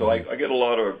wildlife. And so I get a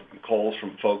lot of calls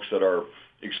from folks that are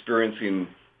experiencing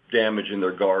damage in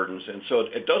their gardens. And so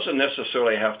it doesn't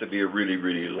necessarily have to be a really,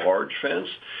 really large fence,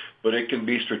 but it can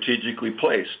be strategically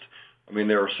placed. I mean,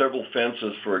 there are several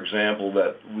fences, for example,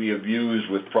 that we have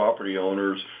used with property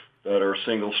owners that are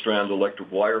single-strand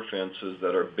electric wire fences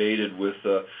that are baited with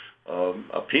a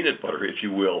peanut butter, if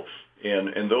you will.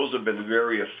 And those have been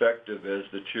very effective as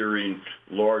deterring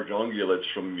large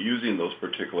ungulates from using those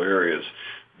particular areas.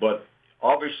 But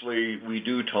obviously, we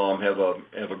do, Tom, have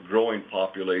a growing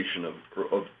population of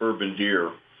urban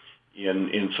deer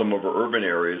in some of our urban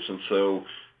areas. And so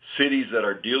cities that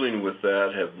are dealing with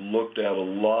that have looked at a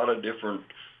lot of different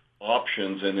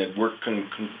options and have worked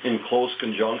in close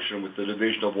conjunction with the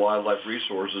Division of Wildlife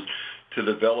Resources to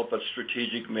develop a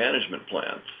strategic management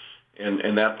plan.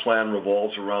 And that plan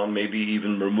revolves around maybe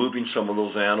even removing some of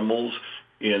those animals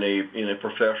in a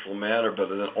professional manner, but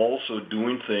then also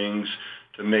doing things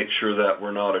to make sure that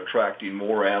we're not attracting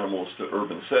more animals to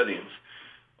urban settings.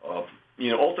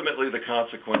 Ultimately, the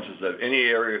consequences of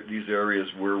these areas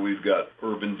where we've got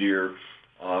urban deer,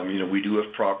 we do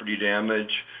have property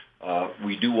damage.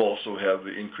 We do also have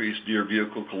increased deer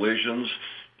vehicle collisions.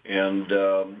 And,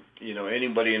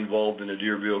 anybody involved in a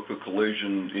deer vehicle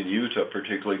collision in Utah,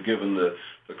 particularly given the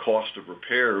cost of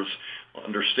repairs,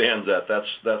 understands that that's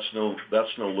no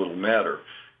little matter.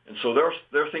 And so there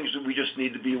are things that we just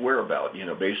need to be aware about.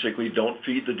 Basically, don't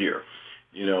feed the deer.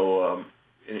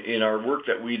 In our work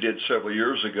that we did several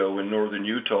years ago in northern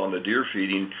Utah on the deer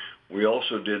feeding, we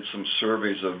also did some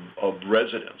surveys of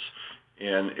residents,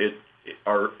 and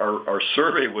our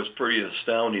survey was pretty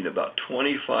astounding. About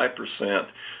 25%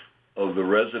 of the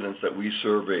residents that we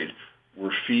surveyed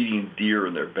were feeding deer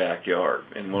in their backyard.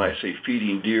 And when I say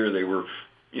feeding deer, they were,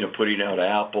 putting out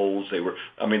apples. They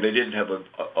didn't have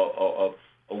a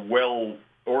well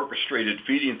orchestrated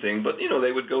feeding thing, but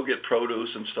they would go get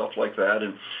produce and stuff like that.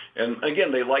 And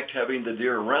again, they liked having the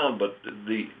deer around. But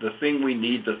the thing we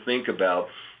need to think about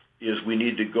is we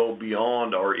need to go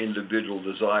beyond our individual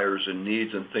desires and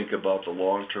needs and think about the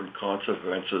long-term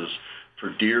consequences for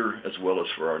deer as well as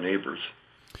for our neighbors.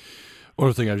 One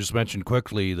other thing I just mentioned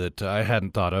quickly that I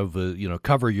hadn't thought of,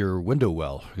 cover your window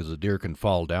well, because the deer can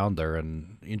fall down there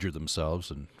and injure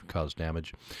themselves and cause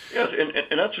damage. Yes,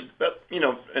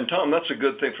 and Tom, that's a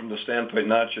good thing from the standpoint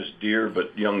not just deer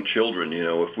but young children.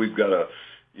 If we've got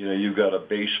you've got a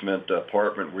basement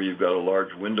apartment where you've got a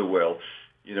large window well,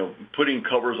 putting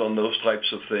covers on those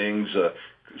types of things,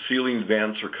 sealing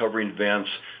vents or covering vents,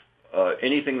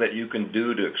 anything that you can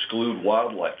do to exclude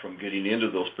wildlife from getting into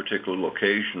those particular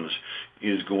locations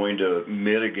is going to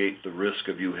mitigate the risk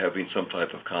of you having some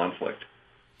type of conflict.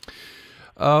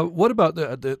 What about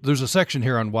there's a section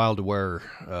here on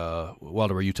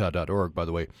wildawareutah.org, by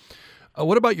the way.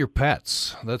 What about your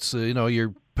pets? That's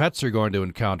your pets are going to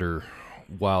encounter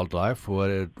wildlife. What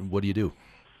do you do?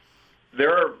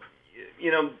 There are,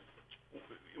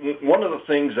 one of the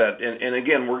things that, and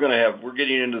again, we're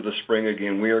getting into the spring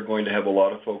again. We are going to have a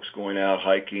lot of folks going out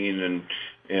hiking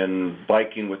and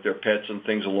biking with their pets and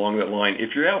things along that line.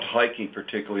 If you're out hiking,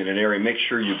 particularly in an area, make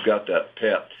sure you've got that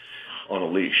pet on a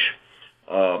leash.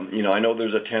 I know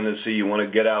there's a tendency you want to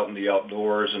get out in the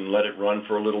outdoors and let it run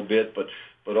for a little bit, but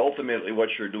ultimately what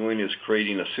you're doing is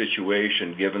creating a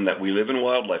situation, given that we live in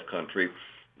wildlife country,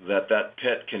 that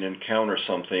pet can encounter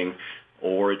something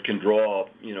or it can draw,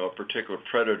 a particular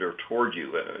predator toward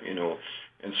you,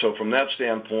 And so from that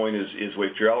standpoint is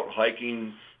if you're out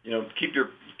hiking, keep your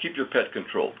pet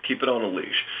controlled, keep it on a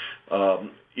leash.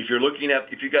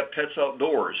 If you got pets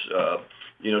outdoors,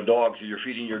 dogs, you're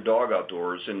feeding your dog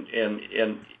outdoors and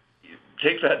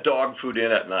take that dog food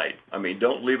in at night. I mean,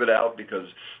 don't leave it out because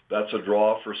that's a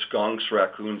draw for skunks,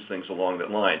 raccoons, things along that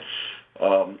line.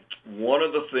 One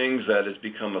of the things that has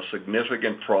become a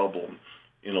significant problem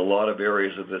in a lot of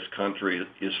areas of this country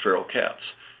is feral cats.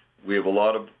 We have a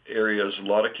lot of areas, a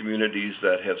lot of communities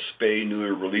that have spay,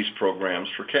 neuter, release programs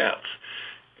for cats.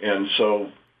 And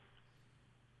so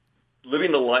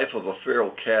living the life of a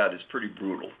feral cat is pretty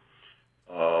brutal.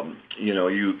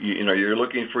 You're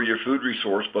looking for your food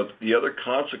resource, but the other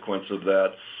consequence of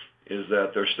that is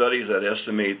that there are studies that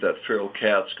estimate that feral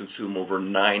cats consume over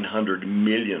 900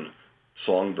 million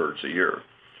songbirds a year.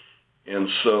 And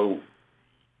so,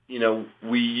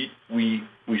 we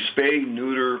spay,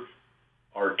 neuter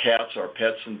our cats, our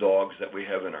pets and dogs that we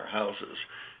have in our houses.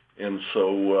 And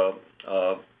so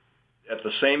at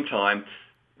the same time,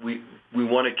 we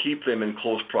want to keep them in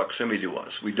close proximity to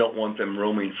us. We don't want them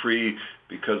roaming free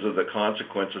because of the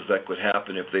consequences that could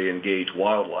happen if they engage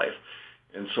wildlife.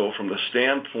 And so from the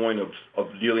standpoint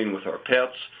of dealing with our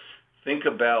pets, think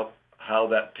about how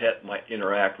that pet might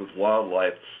interact with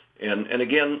wildlife. And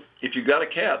again, if you've got a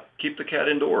cat, keep the cat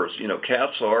indoors.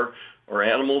 Cats are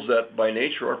animals that by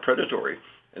nature are predatory.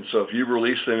 And so if you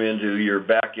release them into your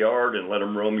backyard and let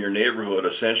them roam your neighborhood,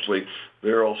 essentially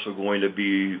they're also going to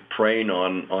be preying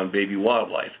on baby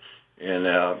wildlife. And,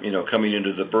 coming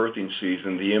into the birthing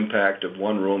season, the impact of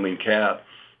one roaming cat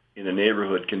in a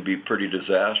neighborhood can be pretty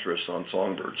disastrous on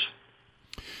songbirds.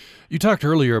 You talked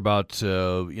earlier about,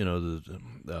 the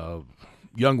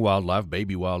young wildlife,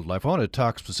 baby wildlife. I want to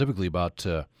talk specifically about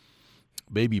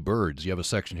baby birds. You have a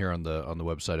section here on the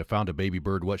website. I found a baby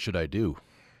bird. What should I do?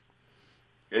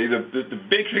 Okay, the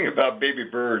big thing about baby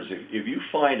birds, if you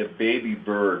find a baby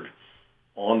bird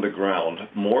on the ground,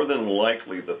 more than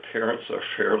likely the parents are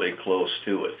fairly close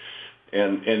to it.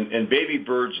 And baby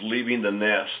birds leaving the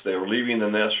nest, they're leaving the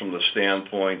nest from the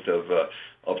standpoint of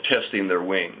testing their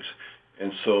wings.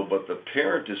 And so, but the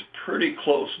parent is pretty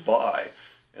close by.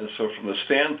 And so from the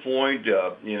standpoint,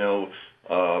 the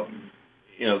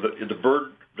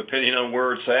bird, depending on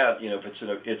where it's at, if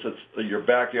it's your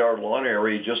backyard lawn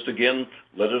area, just again,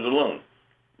 let it alone.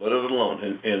 Let it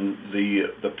alone. And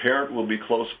the parent will be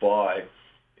close by,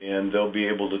 and they'll be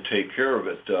able to take care of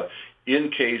it.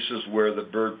 In cases where the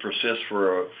bird persists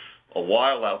for a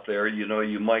while out there,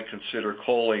 you might consider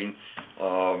calling,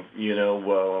 a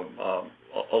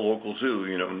local zoo.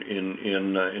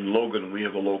 In Logan, we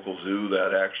have a local zoo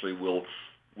that actually will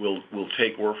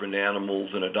take orphaned animals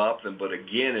and adopt them. But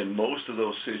again, in most of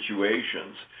those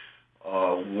situations,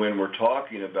 when we're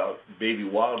talking about baby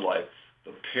wildlife,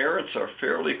 the parents are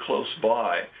fairly close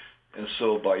by. And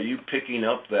so by you picking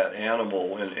up that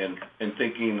animal and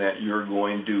thinking that you're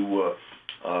going to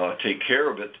take care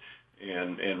of it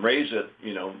and raise it,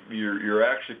 you're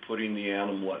actually putting the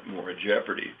animal at more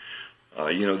jeopardy.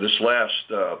 This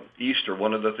last Easter,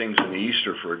 one of the things in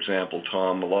Easter, for example,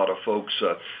 Tom, a lot of folks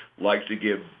like to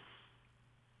give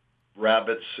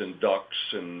rabbits and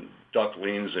ducks and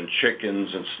ducklings and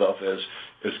chickens and stuff as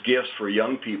gifts for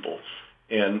young people.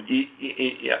 And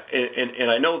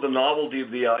I know the novelty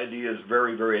of the idea is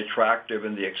very, very attractive,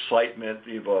 and the excitement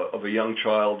of a young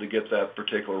child to get that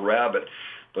particular rabbit.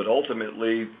 But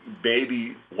ultimately,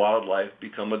 baby wildlife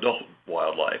become adult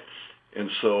wildlife. And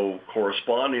so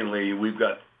correspondingly, we've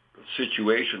got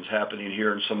situations happening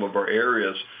here in some of our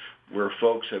areas where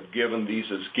folks have given these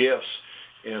as gifts,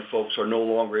 and folks are no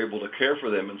longer able to care for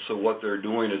them. And so what they're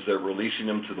doing is they're releasing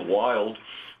them to the wild,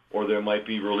 or they might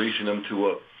be releasing them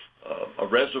to a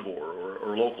reservoir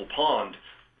or local pond.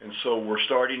 And so we're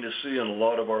starting to see in a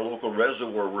lot of our local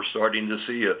reservoir, we're starting to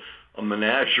see a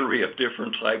menagerie of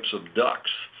different types of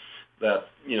ducks that,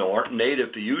 aren't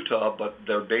native to Utah, but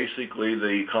they're basically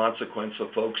the consequence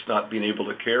of folks not being able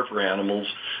to care for animals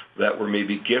that were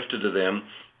maybe gifted to them,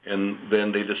 and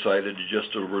then they decided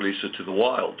to release it to the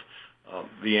wild.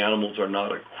 The animals are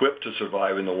not equipped to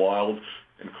survive in the wild,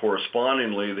 and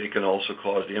correspondingly, they can also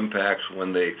cause impacts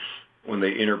when they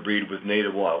interbreed with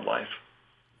native wildlife.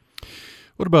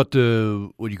 What about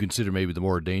what you consider maybe the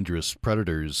more dangerous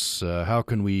predators? How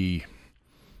can we,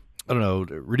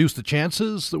 reduce the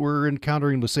chances that we're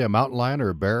encountering, let's say, a mountain lion or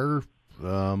a bear?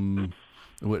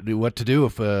 What to do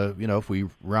if we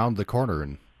round the corner?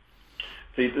 And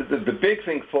see, the big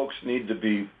thing folks need to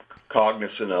be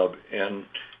cognizant of, and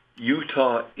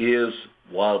Utah is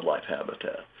wildlife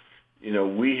habitat.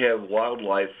 We have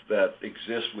wildlife that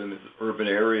exists within urban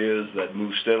areas, that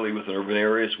move steadily within urban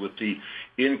areas. With the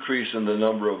increase in the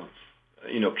number of,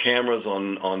 cameras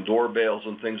on doorbells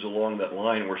and things along that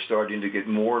line, we're starting to get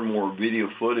more and more video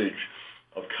footage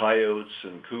of coyotes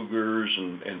and cougars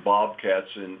and bobcats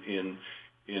in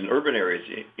urban areas.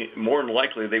 More than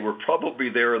likely, they were probably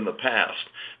there in the past,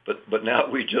 but now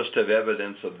we just have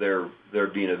evidence of their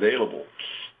being available.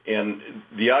 And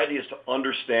the idea is to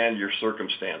understand your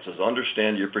circumstances,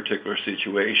 understand your particular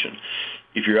situation.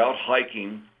 If you're out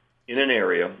hiking in an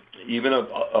area, even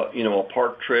a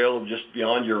park trail just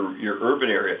beyond your urban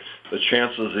area, the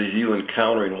chances of you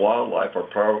encountering wildlife are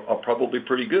probably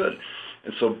pretty good.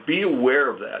 And so be aware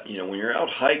of that. When you're out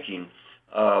hiking,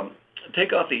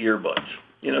 take out the earbuds.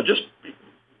 Just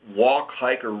walk,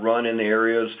 hike, or run in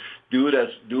areas. Do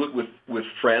it with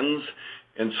friends.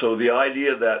 And so the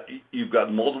idea that you've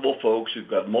got multiple folks, you've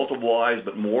got multiple eyes,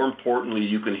 but more importantly,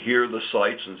 you can hear the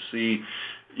sights and see,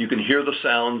 you can hear the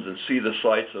sounds and see the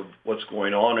sights of what's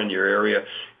going on in your area,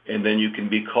 and then you can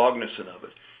be cognizant of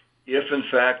it. If, in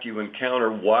fact, you encounter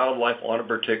wildlife on a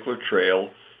particular trail,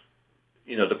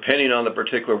 depending on the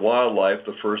particular wildlife,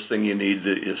 the first thing you need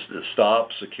is to stop,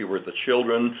 secure the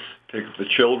children, pick up the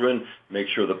children, make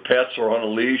sure the pets are on a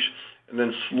leash, and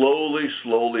then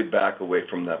slowly back away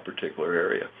from that particular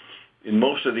area. In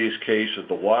most of these cases,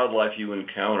 the wildlife you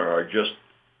encounter are just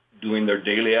doing their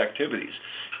daily activities,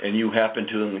 and you happen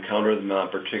to encounter them on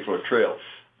a particular trail.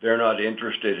 They're not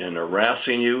interested in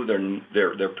harassing you.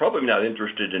 They're probably not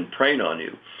interested in preying on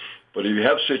you. But if you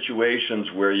have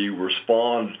situations where you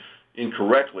respond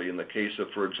incorrectly, in the case of,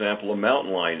 for example, a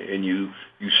mountain lion, and you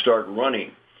start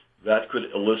running, that could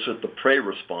elicit the prey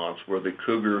response where the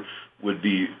cougar would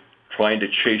be trying to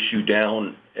chase you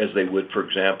down as they would, for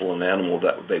example, an animal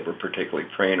that they were particularly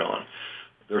preying on.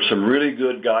 There's some really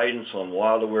good guidance on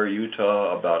Wild Aware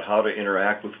Utah about how to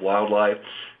interact with wildlife,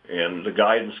 and the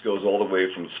guidance goes all the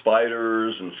way from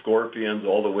spiders and scorpions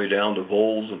all the way down to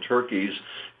voles and turkeys,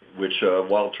 which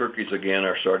wild turkeys, again,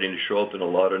 are starting to show up in a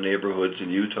lot of neighborhoods in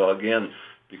Utah, again,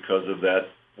 because of that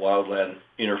wildland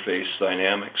interface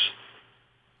dynamics.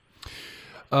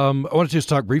 I want to just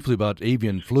talk briefly about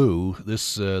avian flu.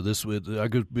 This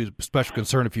could be a special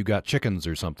concern if you've got chickens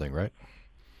or something, right?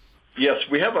 Yes,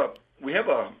 we have a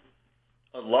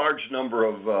large number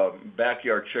of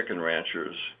backyard chicken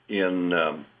ranchers in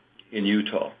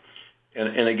Utah,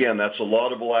 and again, that's a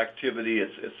laudable activity.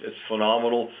 It's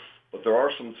phenomenal, but there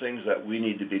are some things that we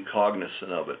need to be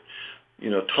cognizant of it.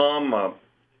 Tom,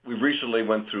 we recently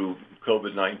went through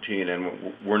COVID-19,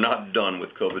 and we're not done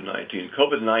with COVID-19.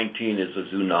 COVID-19 is a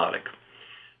zoonotic.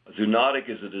 A zoonotic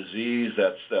is a disease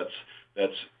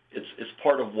it's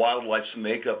part of wildlife's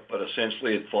makeup, but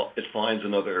essentially it finds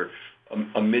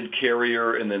a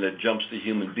mid-carrier, and then it jumps to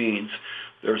human beings.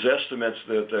 There's estimates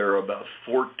that there are about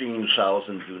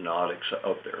 14,000 zoonotics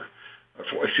out there.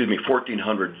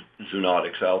 1,400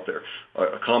 zoonotics out there.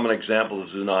 A common example of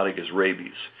zoonotic is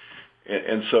rabies.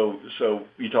 And so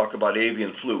you talk about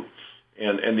avian flu.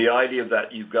 And the idea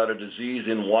that you've got a disease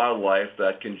in wildlife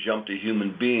that can jump to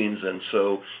human beings, and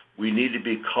so we need to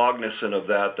be cognizant of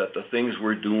that the things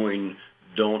we're doing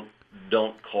don't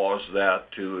cause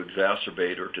that to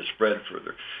exacerbate or to spread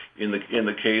further. In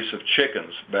the case of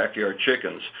chickens, backyard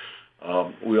chickens,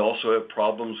 we also have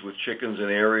problems with chickens in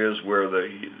areas where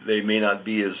they may not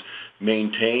be as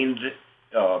maintained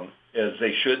as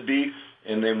they should be.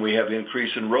 And then we have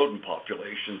increase in rodent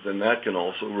populations, and that can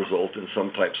also result in some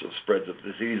types of spreads of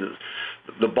diseases.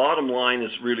 The bottom line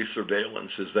is really surveillance,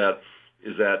 is that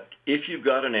if you've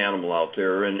got an animal out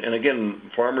there, and again,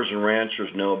 farmers and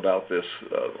ranchers know about this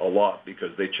a lot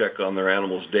because they check on their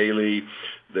animals daily,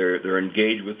 they're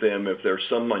engaged with them. If there's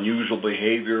some unusual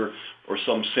behavior or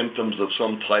some symptoms of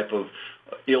some type of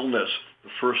illness, the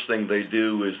first thing they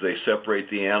do is they separate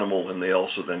the animal, and they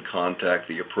also then contact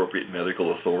the appropriate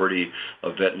medical authority, a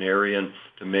veterinarian,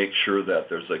 to make sure that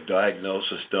there's a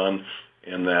diagnosis done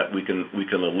and that we can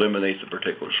eliminate the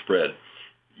particular spread.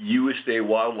 USDA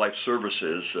Wildlife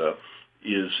Services has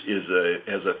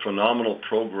a phenomenal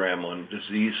program on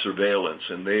disease surveillance,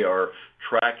 and they are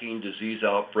tracking disease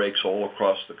outbreaks all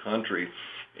across the country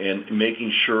and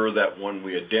making sure that when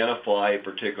we identify a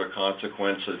particular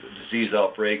consequence of a disease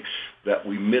outbreak, that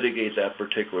we mitigate that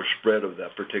particular spread of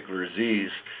that particular disease.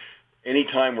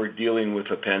 Anytime we're dealing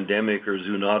with a pandemic or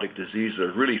zoonotic disease, there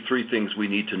are really three things we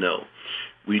need to know.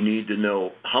 We need to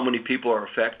know how many people are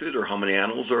affected or how many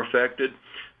animals are affected,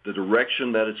 the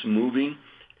direction that it's moving,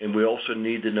 and we also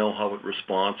need to know how it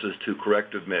responds to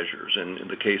corrective measures. And in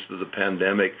the case of the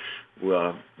pandemic,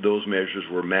 those measures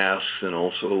were masks and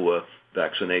also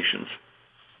vaccinations.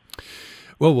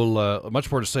 Well,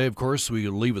 much more to say, of course.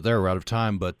 We'll leave it there. We're out of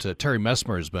time. But Terry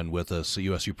Messmer has been with us, a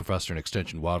USU professor and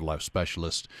extension wildlife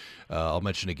specialist. I'll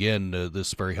mention again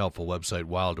this very helpful website,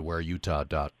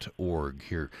 wildawareutah.org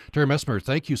here. Terry Messmer,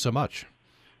 thank you so much.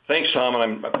 Thanks, Tom,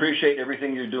 and I appreciate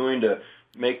everything you're doing to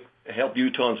help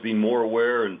Utahns be more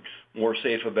aware and more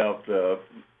safe about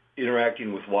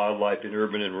interacting with wildlife in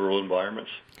urban and rural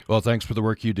environments. Well, thanks for the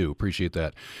work you do. Appreciate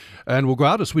that. And we'll go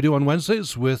out as we do on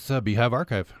Wednesdays with Beehive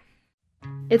Archive.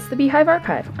 It's the Beehive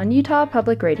Archive on Utah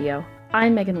Public Radio.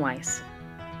 I'm Megan Weiss.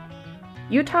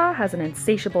 Utah has an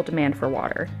insatiable demand for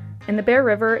water, and the Bear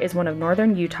River is one of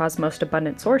northern Utah's most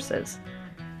abundant sources.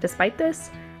 Despite this,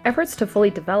 efforts to fully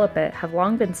develop it have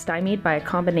long been stymied by a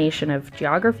combination of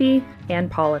geography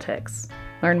and politics.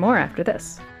 Learn more after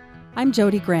this. I'm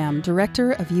Jody Graham,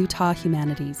 Director of Utah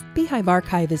Humanities. Beehive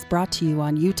Archive is brought to you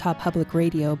on Utah Public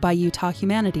Radio by Utah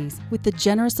Humanities with the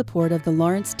generous support of the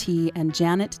Lawrence T. and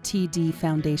Janet T.D.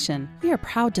 Foundation. We are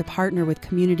proud to partner with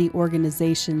community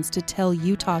organizations to tell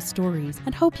Utah stories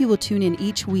and hope you will tune in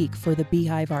each week for the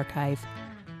Beehive Archive.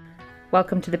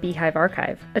 Welcome to the Beehive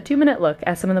Archive, a 2-minute look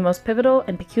at some of the most pivotal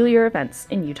and peculiar events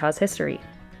in Utah's history.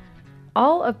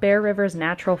 All of Bear River's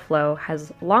natural flow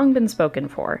has long been spoken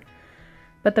for,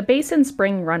 but the basin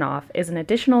spring runoff is an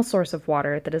additional source of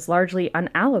water that is largely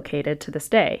unallocated to this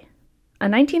day. A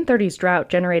 1930s drought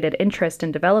generated interest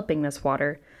in developing this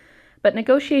water, but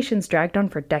negotiations dragged on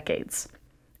for decades.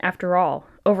 After all,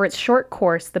 over its short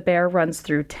course, the Bear runs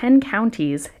through 10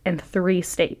 counties and 3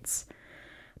 states.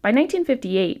 By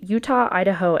 1958, Utah,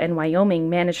 Idaho, and Wyoming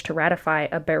managed to ratify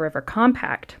a Bear River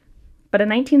Compact, but a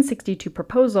 1962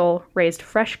 proposal raised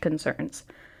fresh concerns.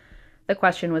 The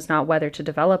question was not whether to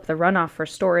develop the runoff for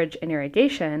storage and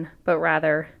irrigation, but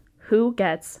rather, who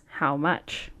gets how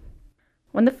much?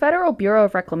 When the Federal Bureau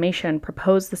of Reclamation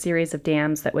proposed the series of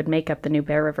dams that would make up the new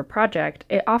Bear River project,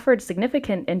 it offered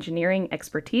significant engineering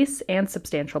expertise and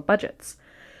substantial budgets.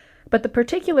 But the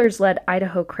particulars led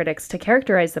Idaho critics to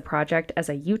characterize the project as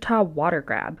a Utah water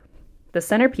grab. The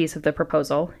centerpiece of the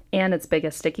proposal, and its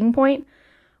biggest sticking point,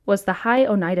 was the High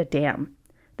Oneida Dam.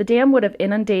 The dam would have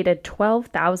inundated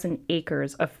 12,000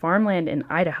 acres of farmland in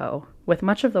Idaho, with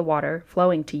much of the water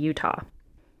flowing to Utah.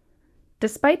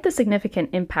 Despite the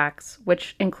significant impacts,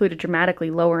 which included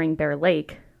dramatically lowering Bear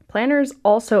Lake, planners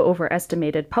also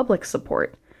overestimated public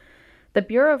support. The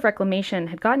Bureau of Reclamation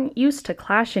had gotten used to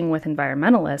clashing with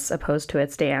environmentalists opposed to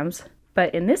its dams,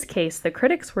 but in this case, the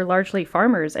critics were largely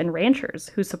farmers and ranchers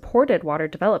who supported water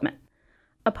development.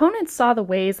 Opponents saw the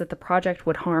ways that the project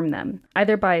would harm them,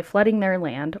 either by flooding their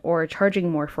land or charging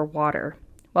more for water,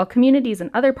 while communities in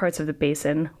other parts of the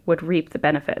basin would reap the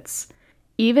benefits.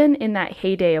 Even in that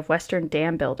heyday of Western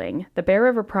dam building, the Bear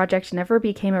River project never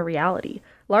became a reality,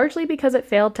 largely because it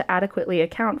failed to adequately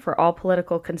account for all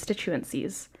political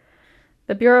constituencies.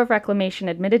 The Bureau of Reclamation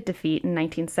admitted defeat in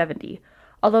 1970,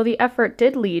 although the effort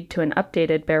did lead to an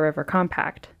updated Bear River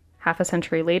Compact. Half a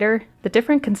century later, the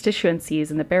different constituencies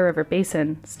in the Bear River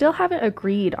Basin still haven't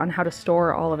agreed on how to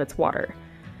store all of its water.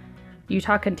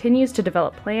 Utah continues to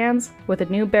develop plans, with a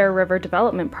new Bear River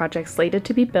development project slated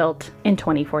to be built in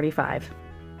 2045.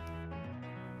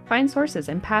 Find sources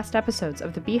and past episodes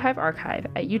of the Beehive Archive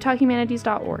at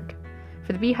utahhumanities.org.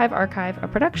 For the Beehive Archive, a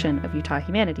production of Utah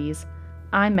Humanities,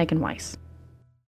 I'm Megan Weiss.